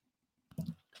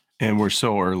 And we're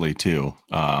so early too.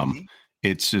 Mhm.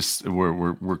 It's just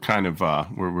we're kind of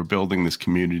we're building this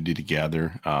community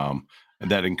together. And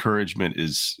that encouragement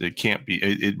it can't be,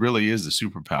 it really is a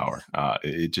superpower.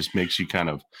 It just makes you kind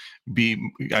of be,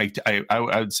 I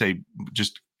would say,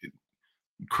 just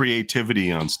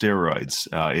creativity on steroids.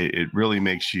 It really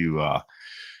makes you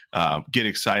get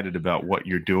excited about what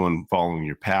you're doing, following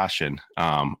your passion.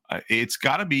 It's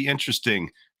got to be interesting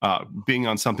being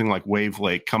on something like Wave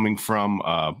Lake, coming from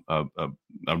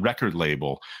a record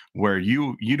label where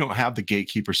you don't have the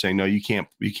gatekeeper saying, no, you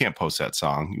can't post that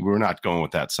song. We're not going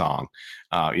with that song.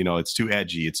 It's too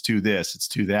edgy. It's too this. It's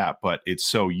too that. But it's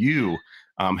so you.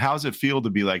 How does it feel to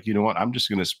be like, you know what, I'm just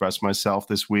going to express myself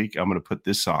this week. I'm going to put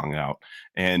this song out.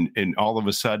 And all of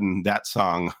a sudden that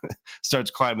song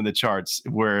starts climbing the charts,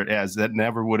 whereas that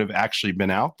never would have actually been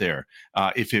out there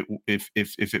if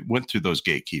it went through those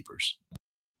gatekeepers.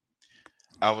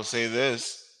 I will say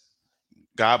this: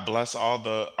 God bless all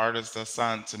the artists that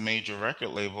signed to major record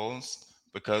labels,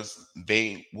 because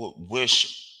they would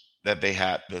wish that they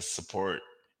had this support.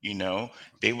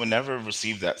 They will never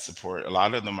receive that support. A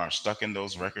lot of them are stuck in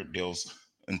those record deals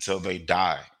until they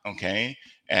die. Okay.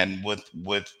 And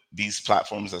with these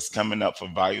platforms that's coming up for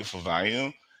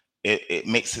value, it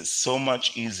makes it so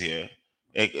much easier.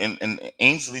 And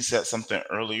Ainsley said something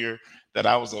earlier that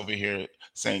I was over here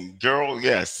saying, girl,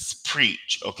 yes,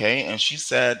 preach. Okay. And she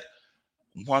said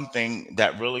one thing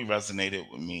that really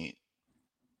resonated with me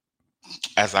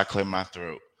as I cleared my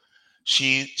throat.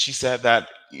 She said that,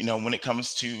 when it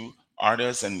comes to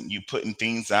artists and you putting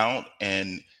things out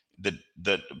and the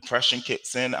depression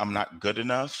kicks in, I'm not good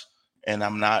enough and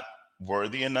I'm not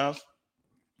worthy enough.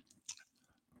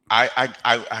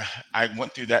 I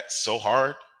went through that so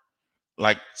hard,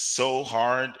 like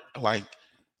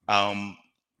um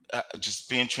just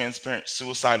being transparent,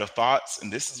 suicidal thoughts.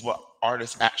 And this is what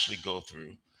artists actually go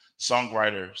through.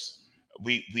 Songwriters,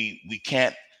 we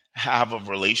can't have a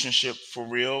relationship for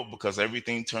real, because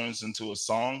everything turns into a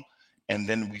song, and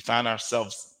then we find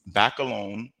ourselves back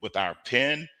alone with our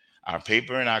pen, our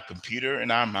paper, and our computer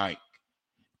and our mic,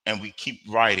 and we keep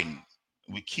writing.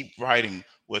 We keep writing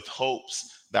with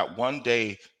hopes that one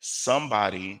day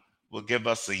somebody will give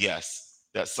us a yes,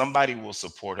 that somebody will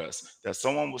support us, that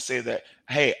someone will say that,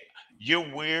 hey,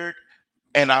 you're weird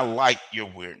and I like your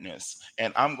weirdness.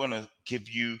 And I'm going to give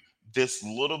you this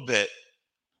little bit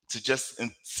to just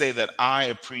say that I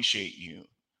appreciate you,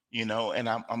 and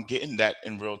I'm getting that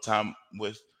in real time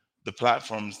with the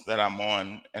platforms that I'm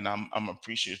on, and I'm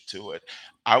appreciative to it.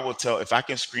 I will tell, if I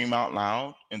can scream out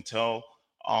loud and tell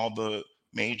all the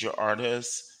major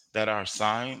artists that are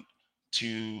signed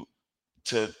to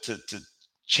to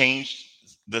change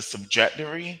the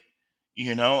subjectory,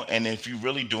 and if you're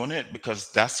really doing it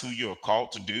because that's who you're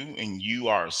called to do, and you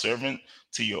are a servant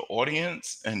to your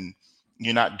audience, and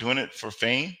you're not doing it for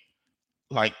fame,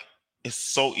 like, it's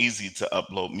so easy to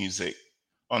upload music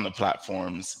on the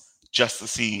platforms just to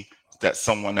see that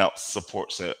someone else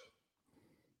supports it.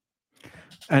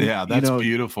 And yeah, that's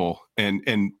beautiful,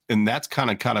 and that's kind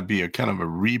of be a kind of a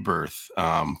rebirth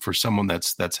for someone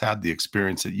that's had the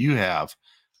experience that you have,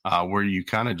 where you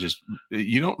kind of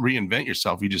you don't reinvent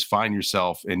yourself, you just find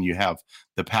yourself, and you have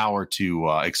the power to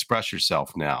express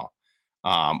yourself now.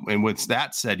 And with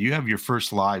that said, you have your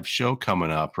first live show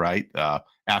coming up, right?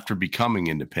 After becoming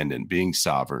independent, being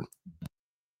sovereign.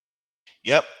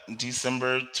 Yep,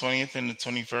 December 20th and the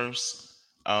 21st.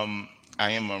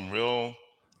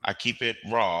 I keep it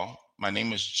raw. My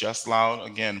name is Just Loud,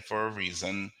 again, for a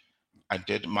reason. I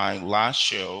did my last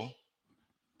show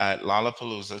at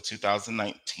Lollapalooza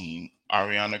 2019.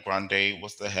 Ariana Grande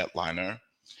was the headliner,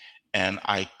 and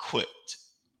I quit.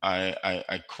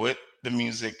 I quit the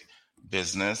music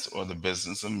business, or the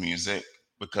business of music,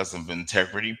 because of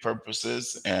integrity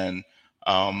purposes and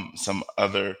some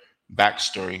other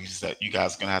backstories that you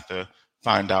guys are gonna have to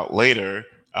find out later.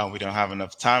 We don't have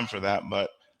enough time for that,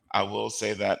 but I will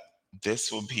say that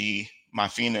this will be my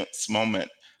Phoenix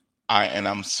moment.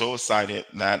 I'm so excited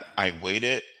that I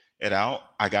waited it out.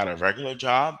 I got a regular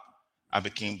job. I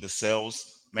became the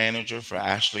sales manager for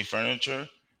Ashley Furniture,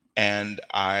 and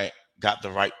I got the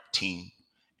right team.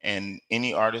 And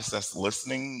any artist that's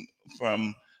listening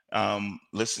from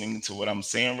listening to what I'm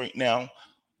saying right now,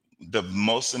 the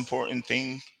most important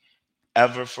thing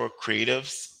ever for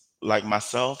creatives like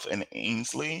myself and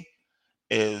Ainsley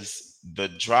is the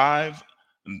drive,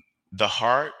 the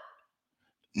heart,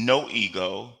 no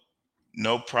ego,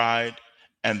 no pride,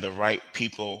 and the right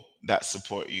people that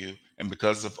support you. And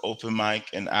because of OpenMike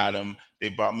and Adam, they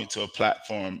brought me to a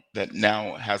platform that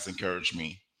now has encouraged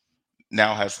me,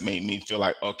 now has made me feel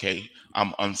like, okay,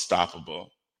 I'm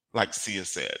unstoppable, like Sia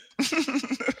said.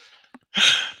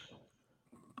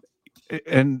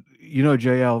 And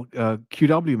JL,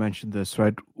 QW mentioned this,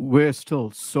 right? We're still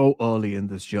so early in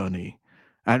this journey,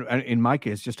 And in my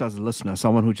case, just as a listener,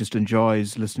 someone who just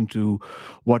enjoys listening to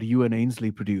what you and Ainsley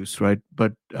produce, right?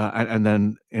 But and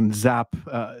then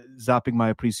zapping my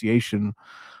appreciation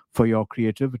for your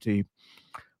creativity.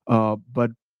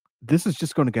 But this is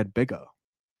just going to get bigger,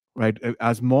 right?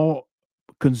 As more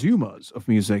consumers of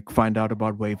music find out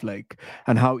about Wavelake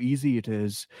and how easy it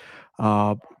is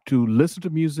to listen to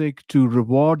music, to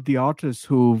reward the artists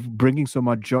who bringing so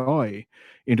much joy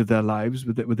into their lives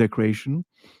with their creation.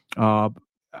 Uh,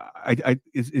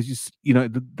 it's just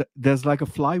there's like a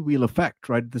flywheel effect,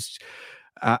 right? This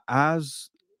as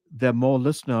there are more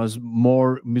listeners,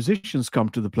 more musicians come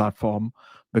to the platform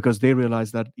because they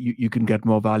realize that you can get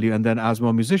more value, and then as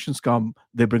more musicians come,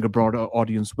 they bring a broader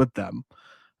audience with them.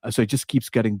 So it just keeps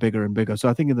getting bigger and bigger. So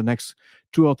I think in the next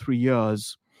 2 or 3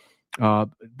 years,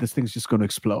 this thing's just going to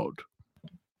explode.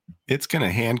 It's going to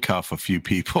handcuff a few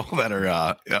people that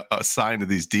are assigned to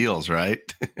these deals, right?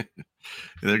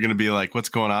 They're going to be like, "What's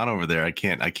going on over there? I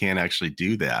can't actually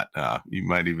do that." You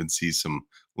might even see some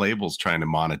labels trying to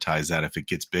monetize that if it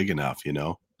gets big enough, you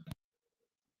know?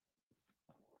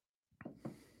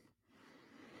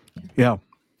 Yeah.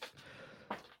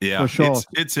 Yeah, for sure.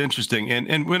 it's interesting.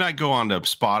 And when I go on to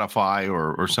Spotify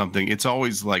or something, it's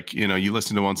always like, you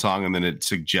listen to one song and then it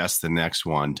suggests the next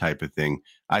one type of thing.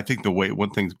 I think one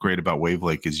thing's great about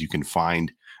Wavelake is you can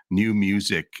find new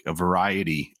music, a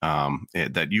variety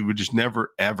that you would just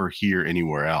never, ever hear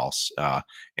anywhere else.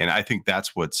 And I think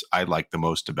that's what's I like the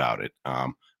most about it.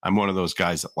 I'm one of those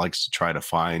guys that likes to try to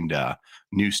find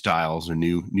new styles or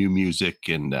new music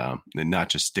and not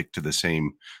just stick to the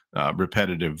same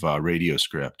repetitive radio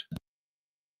script.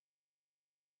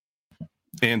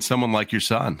 And someone like your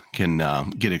son can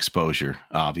get exposure,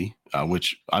 Avi,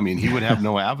 which, I mean, he would have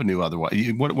no avenue otherwise.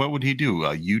 What would he do?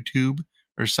 YouTube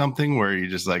or something where you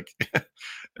just like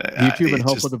YouTube and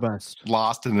hope for the best.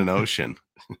 Lost in an ocean.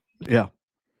 Yeah.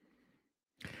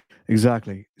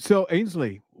 Exactly. So,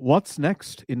 Ainsley, what's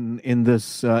next in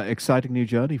this exciting new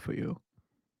journey for you?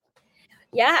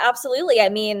 Yeah, absolutely. I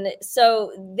mean,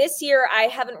 so this year I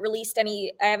haven't released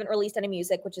any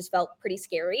music, which has felt pretty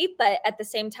scary. But at the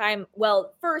same time,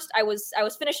 well, first I was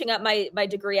finishing up my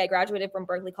degree. I graduated from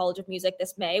Berklee College of Music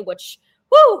this May, which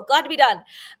glad to be done.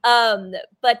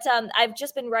 But I've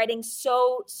just been writing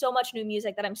so much new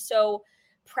music that I'm so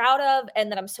proud of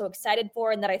and that I'm so excited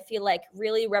for and that I feel like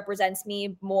really represents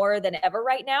me more than ever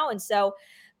right now. And so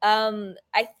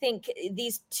I think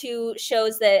these two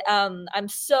shows that I'm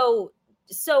so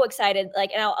excited,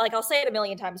 and I'll say it a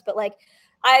million times, but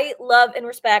I love and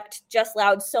respect Just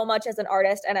Loud so much as an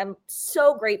artist, and I'm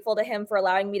so grateful to him for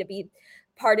allowing me to be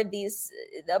part of these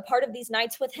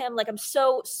nights with him. I'm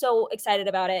so excited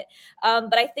about it.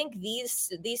 But I think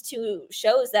these two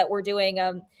shows that we're doing,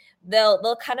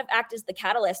 they'll kind of act as the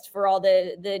catalyst for all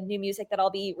the new music that I'll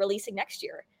be releasing next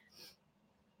year.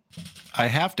 I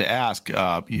have to ask,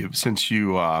 since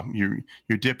you're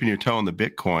dipping your toe in the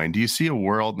Bitcoin, do you see a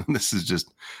world? And this is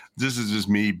just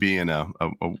me being a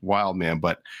wild man,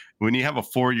 but when you have a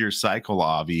 4-year cycle,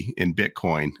 Avi, in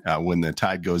Bitcoin, when the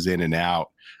tide goes in and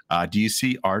out, do you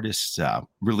see artists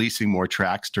releasing more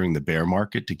tracks during the bear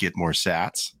market to get more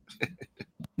sats?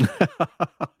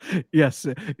 Yes,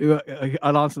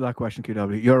 I'll answer that question,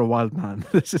 KW. You're a wild man.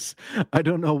 I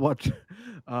don't know what.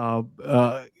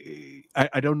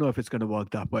 I don't know if it's going to work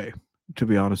that way, to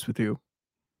be honest with you.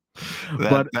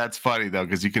 That's funny though,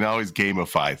 because you can always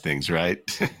gamify things, right?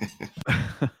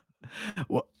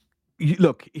 Well,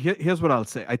 look, here's what I'll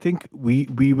say. I think we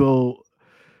will,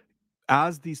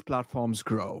 as these platforms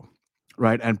grow,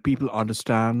 right, and people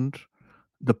understand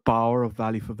the power of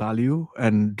value for value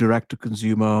and direct to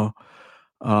consumer,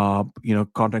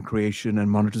 content creation and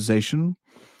monetization.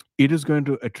 It is going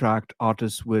to attract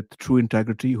artists with true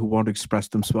integrity who want to express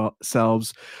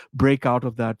themselves, break out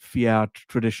of that fiat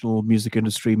traditional music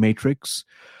industry matrix.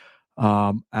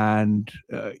 I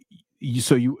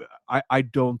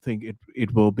don't think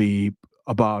it will be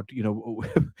about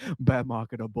bear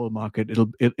market or bull market.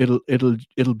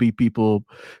 It'll be people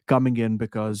coming in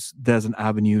because there's an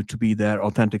avenue to be their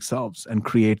authentic selves and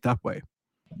create that way.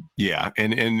 Yeah,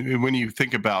 and when you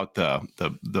think about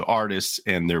the artists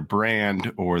and their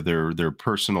brand or their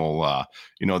personal,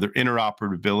 their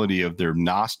interoperability of their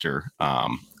Nostr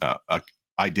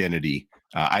identity,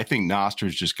 I think Nostr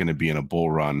is just going to be in a bull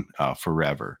run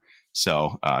forever.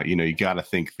 So you got to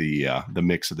think the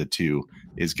mix of the two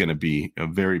is going to be a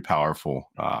very powerful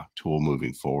tool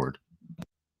moving forward.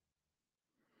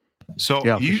 So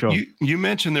yeah, you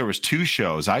mentioned there was 2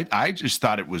 shows. I just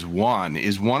thought it was one.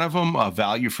 Is one of them a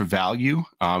value for value?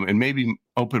 And maybe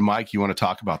OpenMike, you want to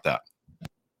talk about that?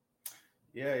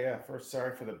 Yeah. First,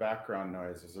 sorry for the background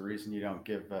noise. There's a reason you don't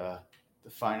give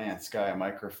finance guy a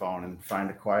microphone and find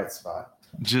a quiet spot.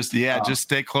 Just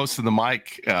stay close to the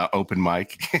mic, open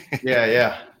mic.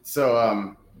 Yeah.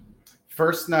 So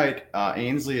first night,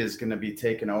 Ainsley is going to be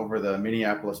taking over the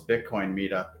Minneapolis Bitcoin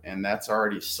meetup, and that's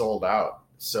already sold out.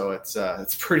 So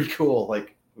it's pretty cool.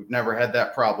 Like, we've never had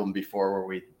that problem before where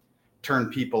we turn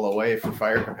people away for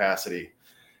fire capacity.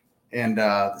 And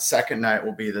the second night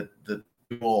will be the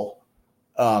dual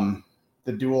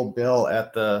bill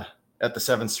at the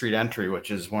 7th Street entry,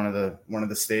 which is one of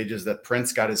the stages that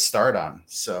Prince got his start on.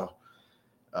 So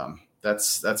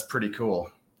that's pretty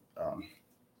cool.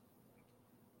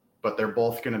 But they're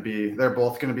both going to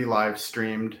be live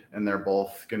streamed, and they're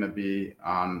both going to be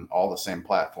on all the same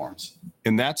platforms.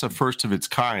 And that's a first of its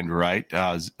kind, right?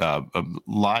 A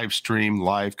live stream,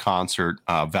 live concert,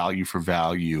 value for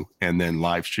value, and then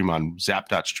live stream on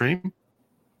Zap.stream.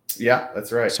 Yeah,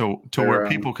 that's right. So where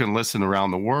people can listen around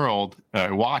the world,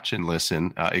 watch and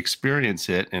listen, experience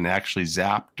it, and actually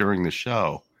zap during the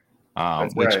show,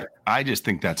 which right. I just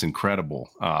think that's incredible.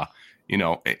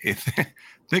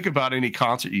 Think about any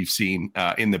concert you've seen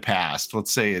in the past.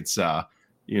 Let's say it's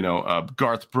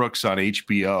Garth Brooks on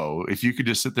HBO. If you could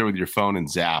just sit there with your phone and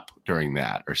zap during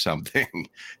that or something,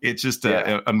 it's just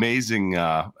amazing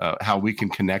how we can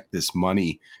connect this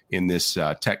money in this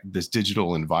this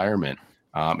digital environment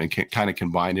and can kind of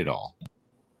combine it all.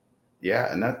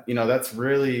 Yeah, and that's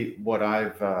really what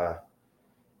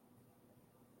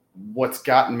what's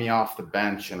gotten me off the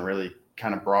bench and really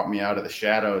kind of brought me out of the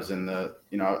shadows. And I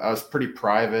was pretty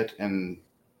private and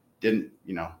didn't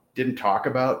talk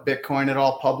about Bitcoin at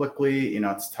all publicly.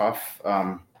 It's tough.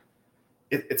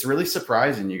 It's really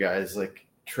surprising, you guys. Like,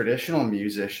 traditional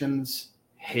musicians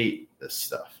hate this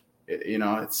stuff.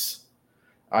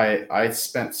 I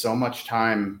spent so much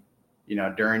time,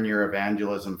 during your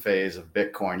evangelism phase of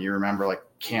Bitcoin. You remember, like,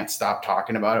 can't stop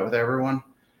talking about it with everyone.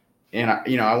 And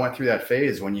I went through that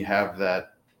phase when you have that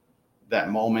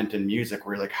moment in music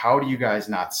where you're like, how do you guys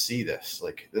not see this?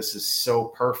 Like, this is so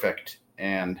perfect.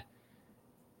 And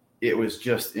it was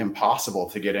just impossible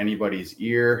to get anybody's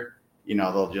ear.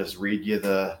 They'll just read you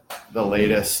the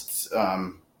latest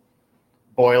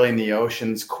boiling the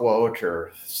oceans quote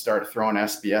or start throwing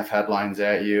SBF headlines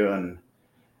at you. And,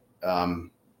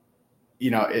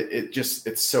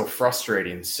 it's so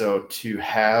frustrating. So to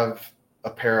have a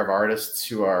pair of artists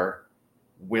who are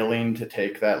willing to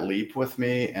take that leap with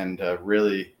me and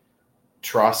really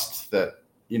trust that,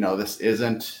 this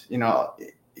isn't,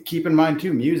 keep in mind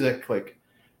too, music, like,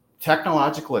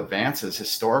 technological advances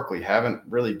historically haven't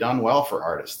really done well for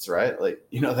artists, right? Like,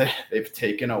 they've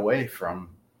taken away from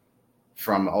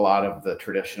a lot of the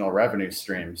traditional revenue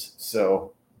streams.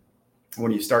 So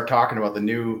when you start talking about the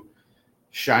new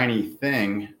shiny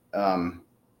thing, I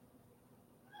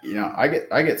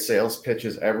get sales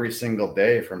pitches every single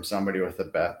day from somebody with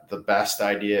the best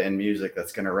idea in music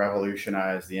that's going to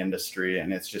revolutionize the industry,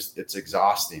 and it's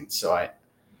exhausting. So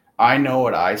I know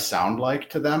what I sound like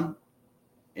to them,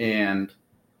 and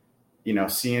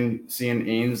seeing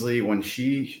Ainsley when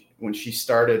she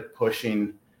started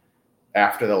pushing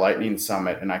after the Lightning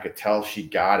Summit, and I could tell she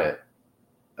got it.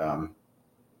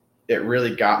 It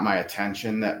really got my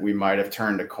attention that we might have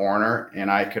turned a corner, and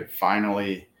I could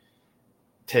finally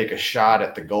take a shot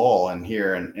at the goal and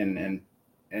here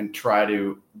and try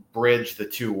to bridge the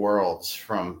two worlds,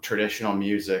 from traditional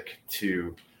music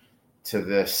to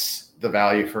this, the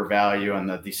value for value and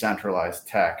the decentralized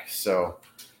tech. So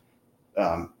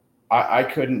I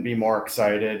couldn't be more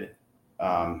excited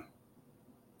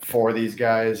for these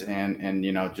guys,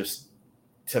 and just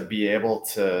to be able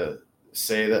to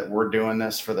say that we're doing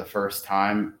this for the first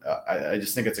time. I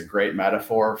just think it's a great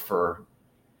metaphor for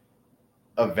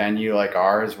a venue like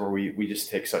ours, where we just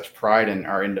take such pride in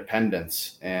our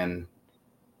independence. And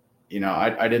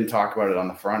I didn't talk about it on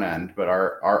the front end, but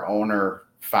our owner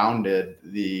founded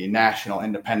the National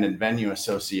Independent Venue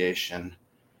Association,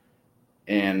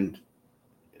 and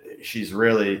she's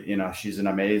really, she's an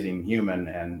amazing human.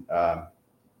 And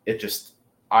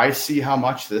I see how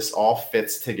much this all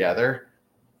fits together,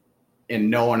 and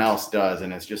no one else does.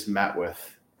 And it's just met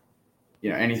with,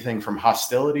 anything from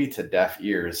hostility to deaf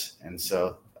ears. And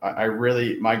so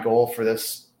my goal for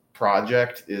this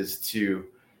project is to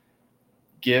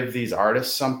give these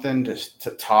artists something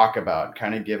to talk about,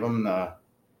 kind of give them the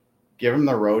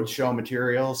roadshow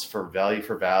materials for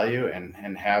value,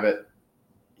 and have it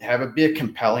be a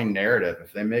compelling narrative.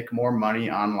 If they make more money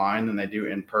online than they do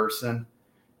in person,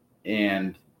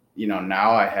 and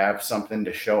now I have something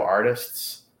to show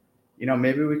artists,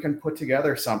 maybe we can put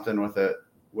together something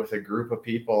with a group of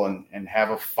people and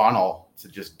have a funnel to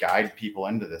just guide people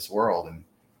into this world.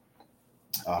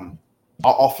 And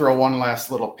I'll throw one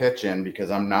last little pitch in because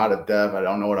I'm not a dev. I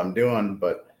don't know what I'm doing,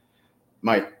 but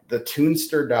the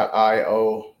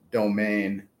tunester.io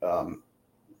domain,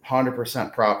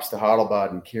 100% props to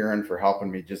Hodlebod and Kieran for helping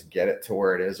me just get it to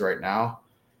where it is right now.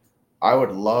 I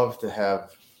would love to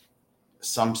have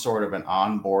some sort of an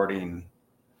onboarding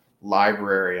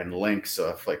library and links. So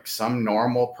if like some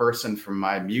normal person from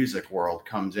my music world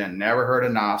comes in, never heard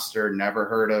of Noster, never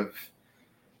heard of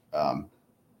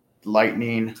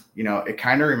Lightning, it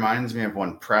kind of reminds me of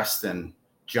when Preston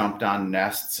jumped on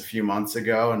Nests a few months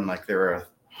ago, and like there were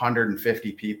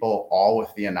 150 people, all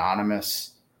with the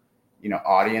anonymous,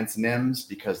 audience NIMs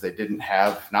because they didn't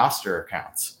have Noster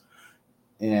accounts.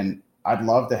 And I'd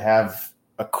love to have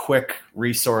a quick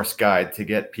resource guide to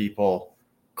get people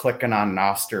clicking on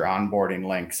Noster onboarding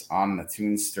links on the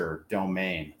Tunester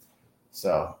domain.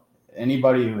 So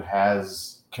anybody who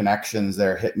has connections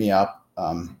there, hit me up.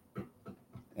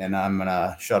 And I'm going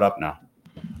to shut up now.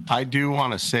 I do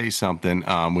want to say something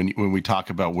when we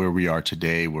talk about where we are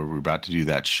today, where we're about to do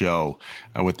that show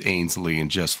with Ainsley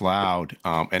and Just Loud,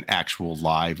 an actual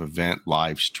live event,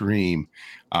 live stream,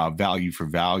 value for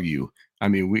value. I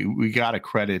mean, we got to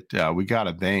credit, we got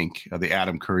to thank the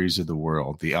Adam Currys of the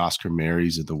world, the Oscar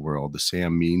Marys of the world, the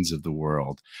Sam Means of the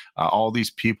world, all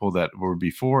these people that were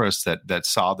before us that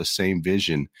saw the same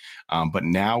vision. But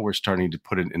now we're starting to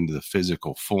put it into the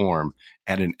physical form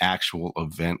at an actual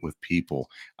event with people.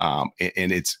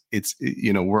 And it's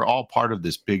we're all part of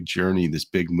this big journey, this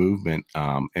big movement,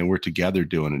 and we're together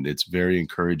doing it. It's very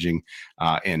encouraging.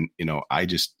 And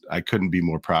I couldn't be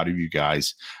more proud of you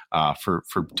guys for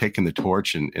taking the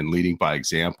torch and leading by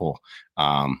example.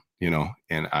 And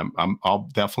I'll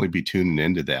definitely be tuning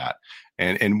into that.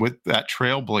 And with that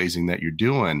trailblazing that you're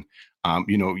doing,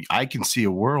 I can see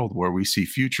a world where we see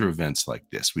future events like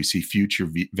this. We see future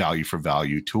value for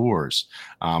value tours.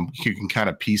 You can kind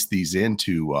of piece these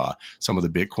into some of the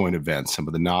Bitcoin events, some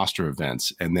of the Nostr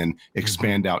events, and then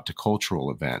expand out to cultural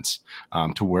events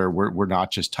to where we're not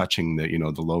just touching the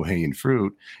low hanging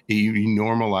fruit. You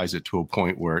normalize it to a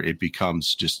point where it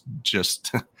becomes just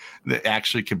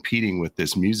actually competing with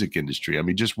this music industry. I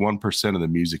mean, just 1% of the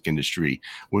music industry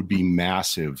would be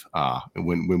massive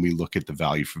when we look at the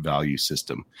value for value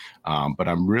system. But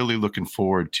I'm really looking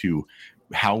forward to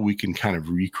how we can kind of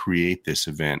recreate this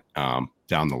event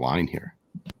down the line here.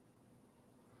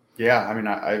 Yeah, I mean,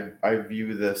 I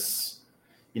view this,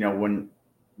 when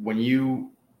you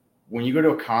go to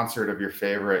a concert of your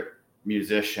favorite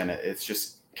musician, it's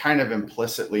just kind of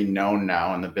implicitly known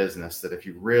now in the business that if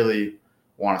you really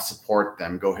want to support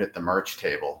them, go hit the merch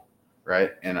table,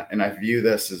 right? And I view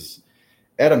this as,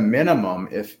 at a minimum,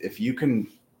 if you can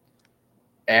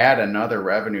add another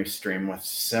revenue stream with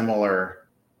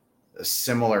a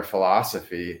similar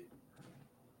philosophy,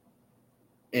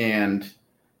 and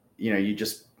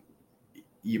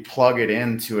you plug it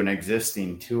into an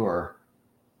existing tour,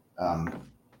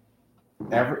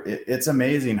 it's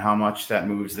amazing how much that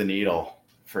moves the needle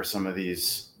for some of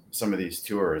these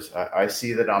tours. I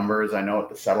see the numbers. I know what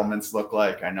the settlements look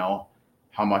like. I know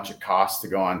how much it costs to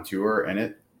go on tour, and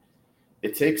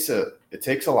it takes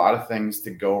a lot of things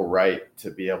to go right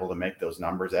to be able to make those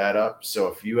numbers add up. So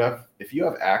if you have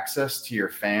access to your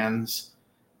fans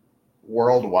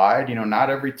worldwide, not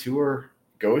every tour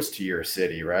goes to your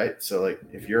city, right? So like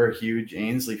if you're a huge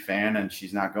Ainsley fan and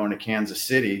she's not going to Kansas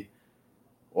City,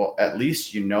 well, at least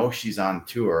she's on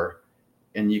tour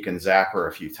and you can zap her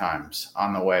a few times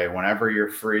on the way whenever you're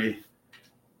free.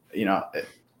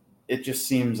 It just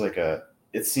seems like an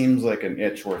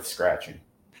itch worth scratching.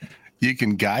 You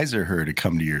can geyser her to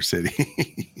come to your city.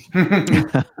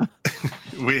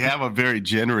 We have a very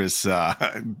generous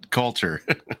culture.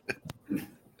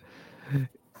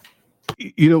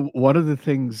 One of the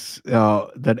things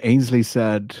that Ainsley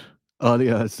said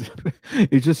earlier,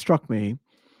 it just struck me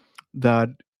that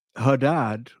her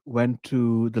dad went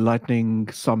to the Lightning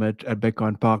Summit at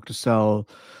Bitcoin Park to sell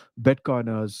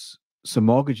Bitcoiners some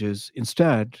mortgages.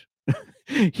 Instead,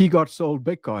 he got sold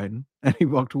Bitcoin and he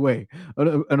walked away.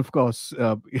 And of course,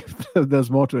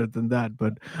 there's more to it than that.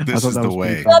 But this is the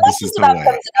way. Well, this is the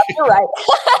way. You're right.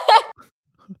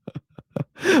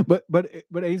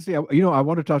 But Ainsley, I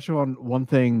want to touch on one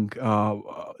thing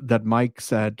that Mike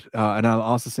said, and I'll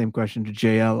ask the same question to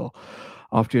JL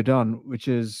after you're done, which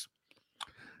is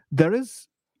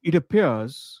it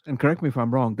appears, and correct me if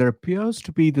I'm wrong, there appears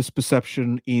to be this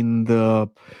perception in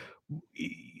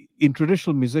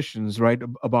traditional musicians, right,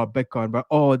 about Bitcoin,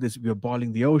 we're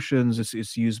boiling the oceans.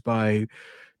 It's used by,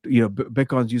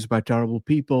 Bitcoin's used by terrible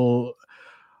people.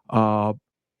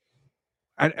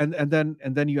 and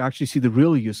then you actually see the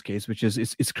real use case, which is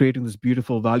it's creating this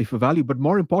beautiful value for value. But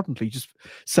more importantly, just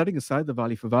setting aside the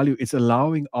value for value, it's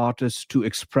allowing artists to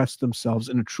express themselves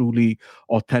in a truly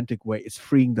authentic way. It's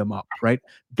freeing them up, right?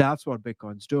 That's what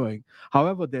Bitcoin's doing.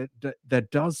 However, there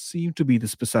does seem to be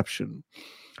this perception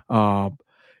uh,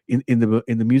 in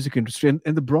the music industry and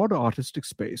in the broader artistic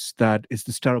space that is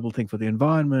this terrible thing for the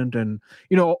environment, and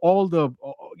all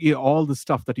the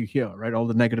stuff that you hear, right? All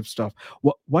the negative stuff.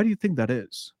 Why do you think that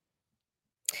is?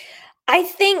 I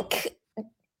think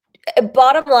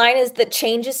bottom line is that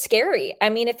change is scary. I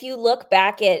mean, if you look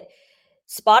back at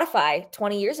Spotify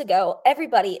 20 years ago,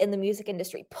 everybody in the music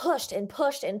industry pushed and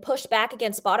pushed and pushed back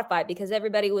against Spotify because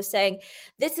everybody was saying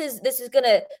this is going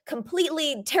to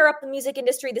completely tear up the music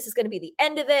industry. This is going to be the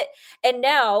end of it. And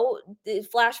now,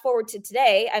 flash forward to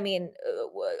today, I mean,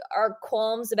 our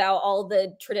qualms about all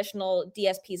the traditional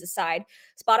DSPs aside,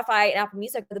 Spotify and Apple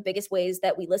Music are the biggest ways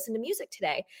that we listen to music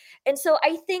today. And so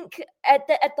I think at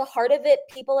the heart of it,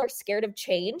 people are scared of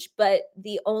change, but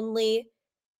the only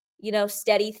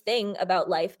steady thing about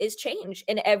life is change.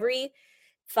 And every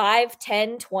 5,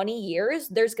 10, 20 years,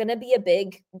 there's going to be a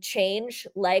big change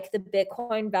like the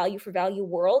Bitcoin value for value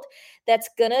world that's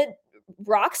going to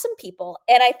rock some people.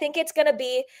 And I think it's going to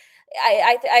be,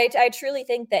 I truly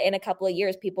think that in a couple of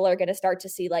years, people are going to start to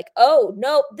see like, oh,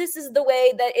 no, this is the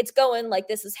way that it's going. Like,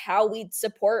 this is how we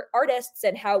support artists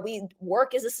and how we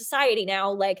work as a society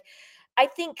now. Like, I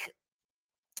think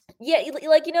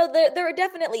like there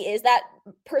definitely is that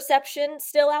perception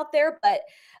still out there, but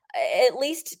at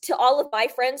least to all of my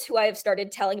friends who I have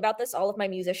started telling about this, all of my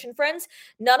musician friends,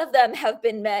 none of them have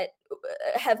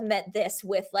met this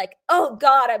with like, oh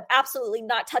God, I'm absolutely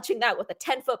not touching that with a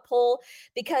 10-foot pole.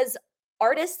 Because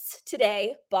artists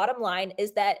today, bottom line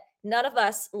is that none of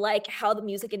us like how the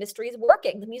music industry is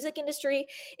working. The music industry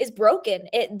is broken.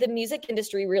 The music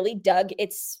industry really dug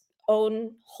its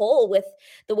own hole with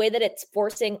the way that it's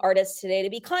forcing artists today to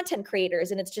be content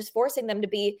creators, and it's just forcing them to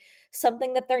be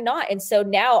something that they're not. And so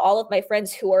now all of my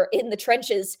friends who are in the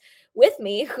trenches with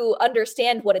me, who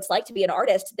understand what it's like to be an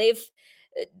artist, they've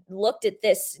looked at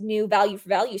this new value for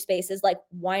value space as like,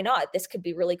 why not? This could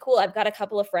be really cool. I've got a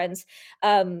couple of friends,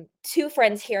 2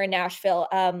 friends here in Nashville.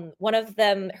 One of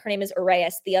them, her name is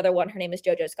Arayas. The other one, her name is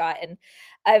Jojo Scott. And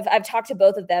I've talked to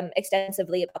both of them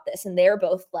extensively about this, and they're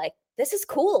both like, this is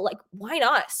cool. Like, why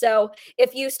not? So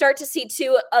if you start to see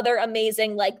 2 other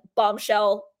amazing, like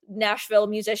bombshell Nashville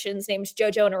musicians named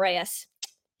Jojo and Arayas,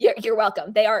 you're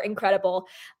welcome. They are incredible.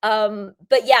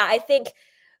 But yeah, I think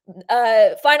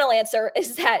final answer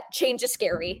is that change is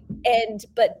scary,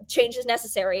 but change is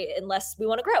necessary unless we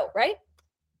want to grow, right?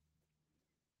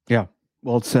 Yeah,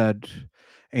 well said,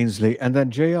 Ainsley. And then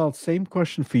JL, same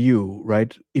question for you,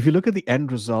 right? If you look at the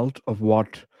end result of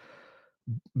what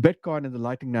Bitcoin and the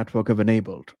Lightning Network have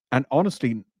enabled, and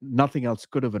honestly, nothing else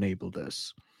could have enabled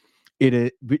this,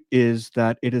 is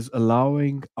that it is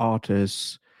allowing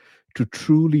artists to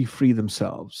truly free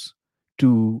themselves,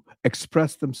 to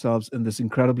express themselves in this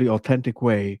incredibly authentic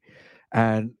way,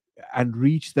 and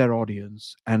reach their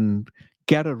audience and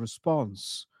get a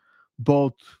response,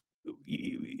 both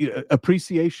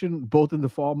appreciation, both in the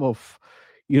form of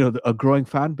a growing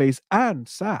fan base and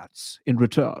sats in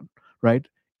return, right?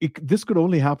 This could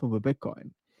only happen with Bitcoin.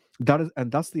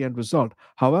 That's the end result.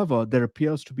 However, there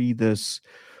appears to be this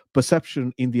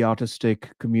perception in the artistic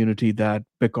community that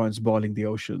Bitcoin's boiling the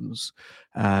oceans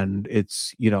and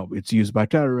it's used by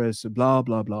terrorists, blah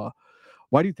blah blah.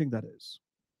 Why do you think that is?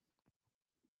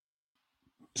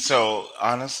 So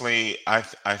honestly, I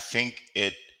think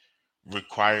it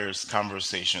requires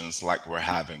conversations like we're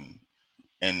having,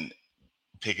 and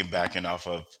piggybacking off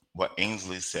of what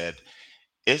Ainsley said,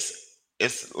 it's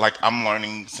like I'm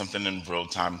learning something in real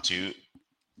time too.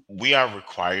 We are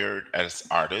required as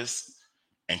artists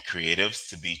and creatives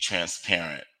to be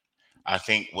transparent. I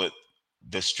think with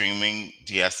the streaming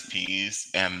DSPs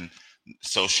and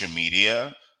social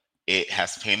media, it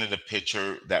has painted a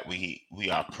picture that we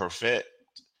are perfect,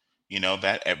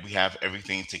 that we have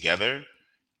everything together.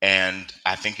 And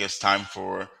I think it's time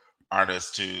for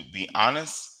artists to be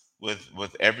honest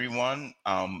with everyone.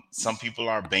 Some people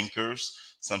are bankers,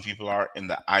 some people are in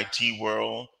the IT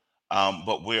world,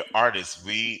 but we're artists.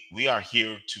 We are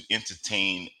here to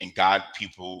entertain and guide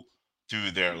people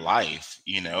through their life,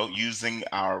 using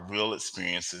our real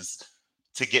experiences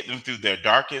to get them through their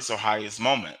darkest or highest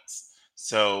moments.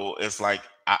 So it's like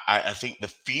I think the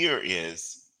fear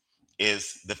is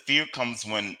the fear comes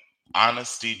when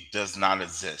honesty does not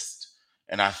exist.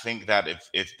 And I think that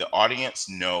if the audience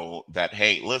know that,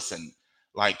 hey, listen,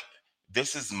 like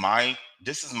this is my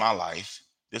life,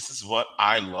 this is what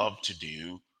I love to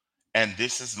do, and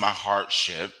this is my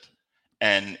hardship.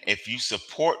 And if you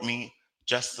support me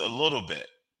just a little bit,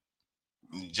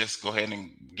 just go ahead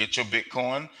and get your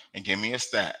Bitcoin and give me a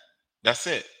stat. That's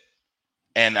it.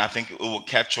 And I think it will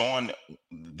catch on.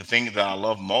 The thing that I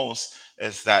love most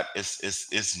is that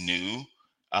it's new.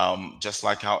 Just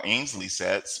like how Ainsley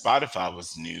said, Spotify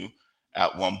was new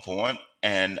at one point,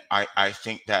 and I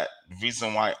think that the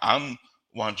reason why I'm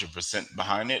 100%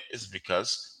 behind it is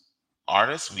because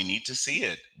artists, we need to see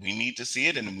it. We need to see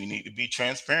it, and we need to be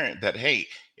transparent. That hey,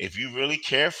 if you really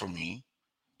care for me,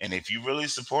 and if you really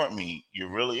support me, you're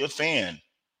really a fan.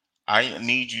 I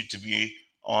need you to be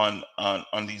on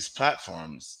these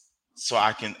platforms so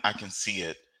I can see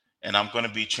it, and I'm going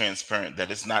to be transparent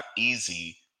that it's not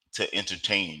easy to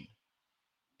entertain.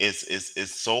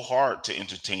 It's so hard to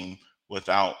entertain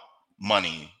without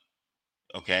money.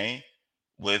 Okay,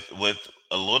 with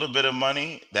a little bit of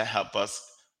money that help us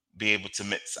be able to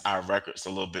mix our records a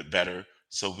little bit better,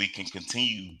 so we can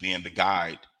continue being the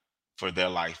guide for their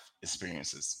life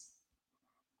experiences.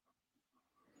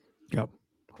 Yep.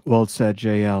 Well said,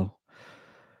 JL.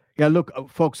 Yeah, look,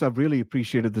 folks, I've really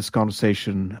appreciated this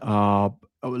conversation.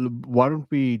 Why don't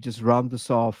we just round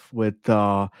this off with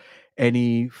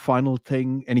any final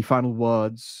thing, any final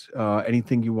words,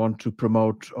 anything you want to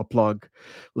promote or plug?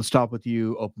 We'll start with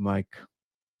you, OpenMike.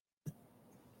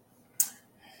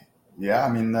 Yeah, I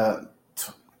mean the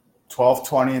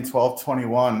 1220 and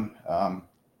 1221.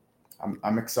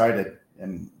 I'm excited,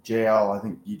 and JL, I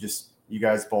think you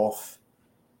guys both,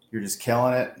 you're just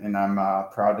killing it, and I'm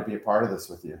proud to be a part of this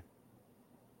with you.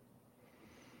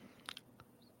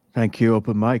 Thank you,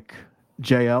 OpenMike.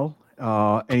 JL,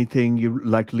 anything you'd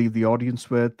like to leave the audience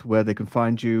with, where they can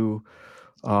find you?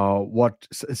 What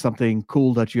something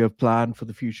cool that you have planned for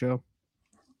the future?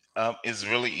 It's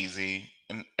really easy,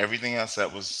 and everything I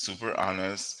said was super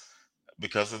honest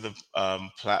because of the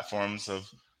platforms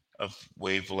of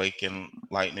Wave Lake and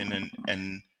Lightning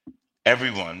and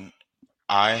everyone.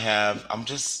 I'm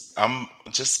just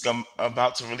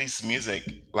about to release music.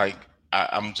 Like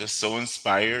I'm just so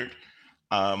inspired.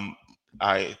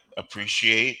 I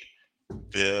appreciate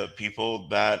the people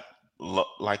that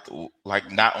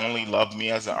like not only love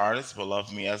me as an artist but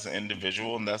love me as an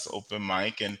individual, and that's Open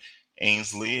Mike and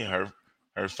Ainsley, her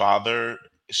father.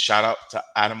 Shout out to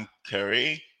Adam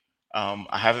Curry.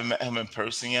 I haven't met him in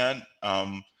person yet.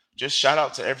 Just shout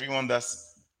out to everyone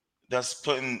that's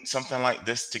putting something like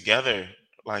this together.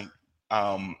 Like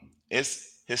um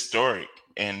it's historic,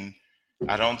 and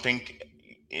I don't think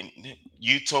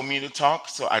you told me to talk,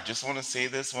 so I just want to say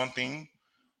this one thing.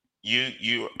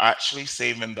 You actually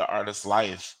saving the artist's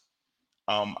life.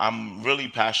 I'm really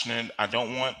passionate. I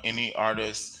don't want any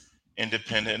artist,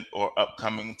 independent or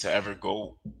upcoming, to ever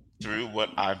go through what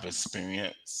I've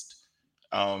experienced.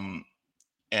 Um,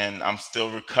 and I'm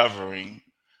still recovering.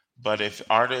 But if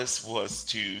artists was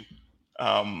to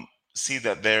see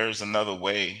that there's another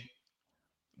way.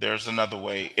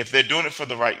 If they're doing it for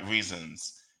the right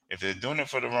reasons, if they're doing it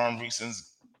for the wrong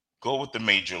reasons, go with the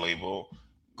major label.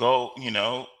 Go,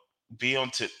 be on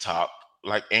TikTok.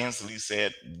 Like Ainsley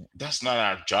said, that's not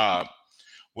our job.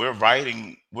 We're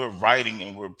writing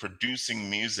and we're producing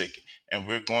music, and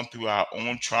we're going through our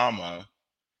own trauma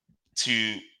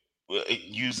to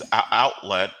use our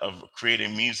outlet of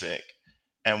creating music.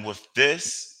 And with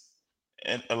this,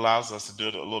 it allows us to do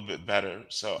it a little bit better.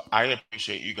 So I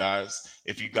appreciate you guys.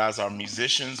 If you guys are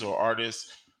musicians or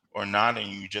artists or not, and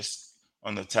you just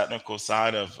on the technical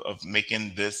side of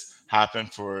making this happen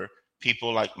for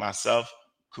people like myself,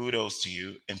 kudos to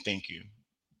you and thank you.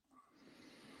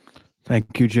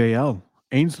 Thank you, JL.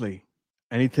 Ainsley,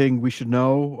 anything we should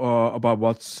know about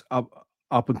what's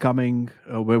up and coming?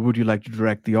 Where would you like to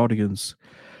direct the audience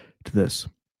to this?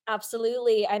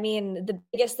 Absolutely. I mean, the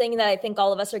biggest thing that I think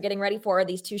all of us are getting ready for are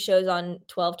these two shows on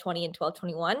 1220 and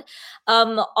 1221.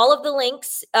 All of the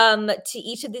links to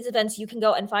each of these events you can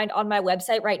go and find on my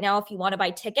website right now if you want to buy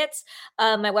tickets.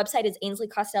 My website is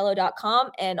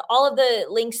ainsleycostello.com, and all of the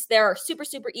links there are super,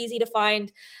 super easy to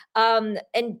find.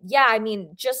 And yeah, I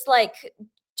mean, just like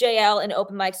JL and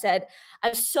Open Mike said,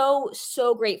 I'm so,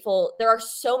 so grateful. There are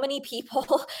so many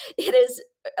people. It is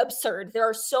absurd. There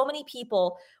are so many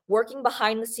people working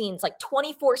behind the scenes like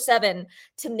 24/7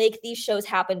 to make these shows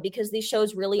happen, because these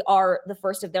shows really are the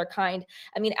first of their kind.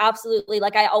 I mean, absolutely.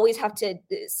 Like I always have to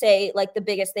say like the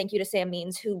biggest thank you to Sam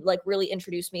Means, who like really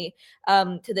introduced me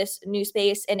to this new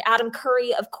space, and Adam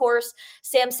Curry, of course,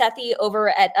 Sam Sethi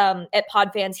over at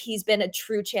Podfans. He's been a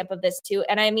true champ of this too.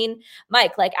 And I mean,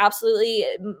 Mike, like absolutely,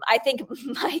 I think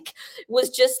Mike was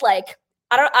just like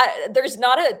there's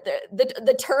not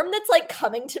the term that's like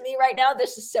coming to me right now.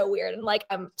 This is so weird. And like,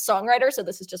 I'm a songwriter, so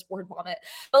this is just word vomit.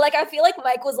 But like, I feel like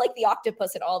Mike was like the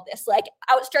octopus in all of this, like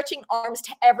outstretching arms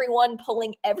to everyone,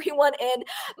 pulling everyone in.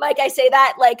 Mike, I say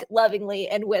that like lovingly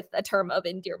and with a term of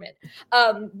endearment.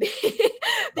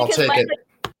 Because Mike,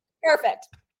 perfect.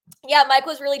 Yeah, Mike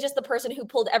was really just the person who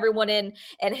pulled everyone in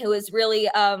and who has really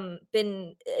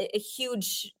been a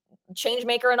huge change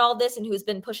maker in all of this and who's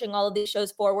been pushing all of these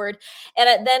shows forward.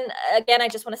 And then again, I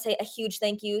just want to say a huge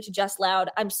thank you to Just Loud.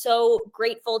 I'm so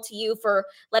grateful to you for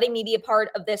letting me be a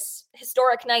part of this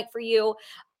historic night for you.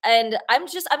 And I'm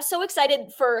so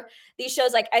excited for these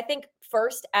shows. Like, I think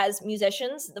first, as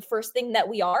musicians, the first thing that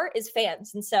we are is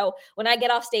fans. And so when I get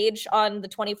off stage on the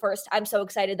 21st, I'm so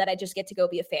excited that I just get to go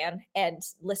be a fan and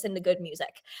listen to good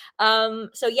music.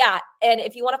 So yeah, and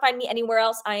if you want to find me anywhere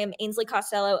else, I am Ainsley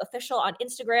Costello official on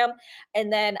Instagram.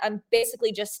 And then I'm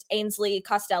basically just Ainsley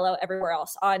Costello everywhere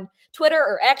else on Twitter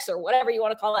or X or whatever you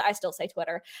want to call it. I still say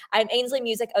Twitter. I'm Ainsley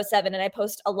Music 07, and I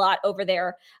post a lot over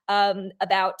there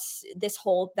about this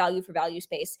whole value for value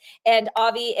space. And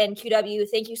Avi and QW,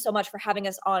 thank you so much for having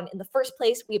us on in the first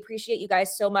place. We appreciate you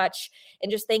guys so much.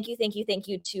 And just thank you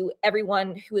to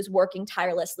everyone who is working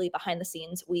tirelessly behind the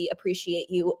scenes. We appreciate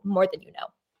you more than you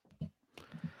know.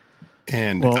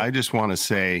 And I just want to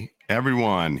say,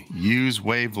 everyone, use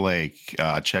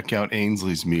Wavelake. Check out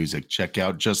Ainsley's music. Check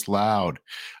out Just Loud.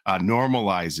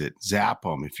 Normalize it. Zap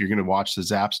them. If you're going to watch the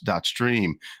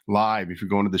Zaps.stream live, if you're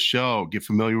going to the show, get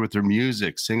familiar with their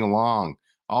music, sing along,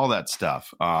 all that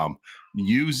stuff.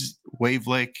 Use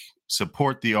Wavelake.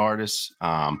 Support the artists.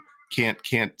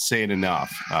 Can't say it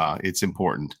enough. It's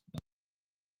important.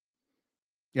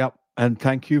 Yep. And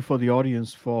thank you for the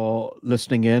audience for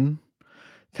listening in.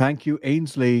 Thank you,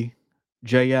 Ainsley,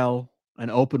 JL,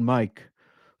 and OpenMike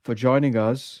for joining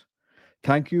us.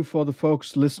 Thank you for the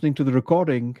folks listening to the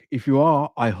recording. If you are,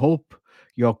 I hope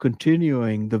you're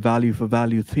continuing the value for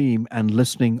value theme and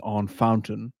listening on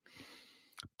Fountain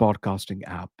podcasting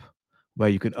app, where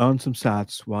you can earn some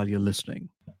sats while you're listening.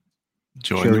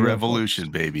 Join the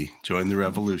revolution, baby. Join the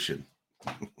revolution.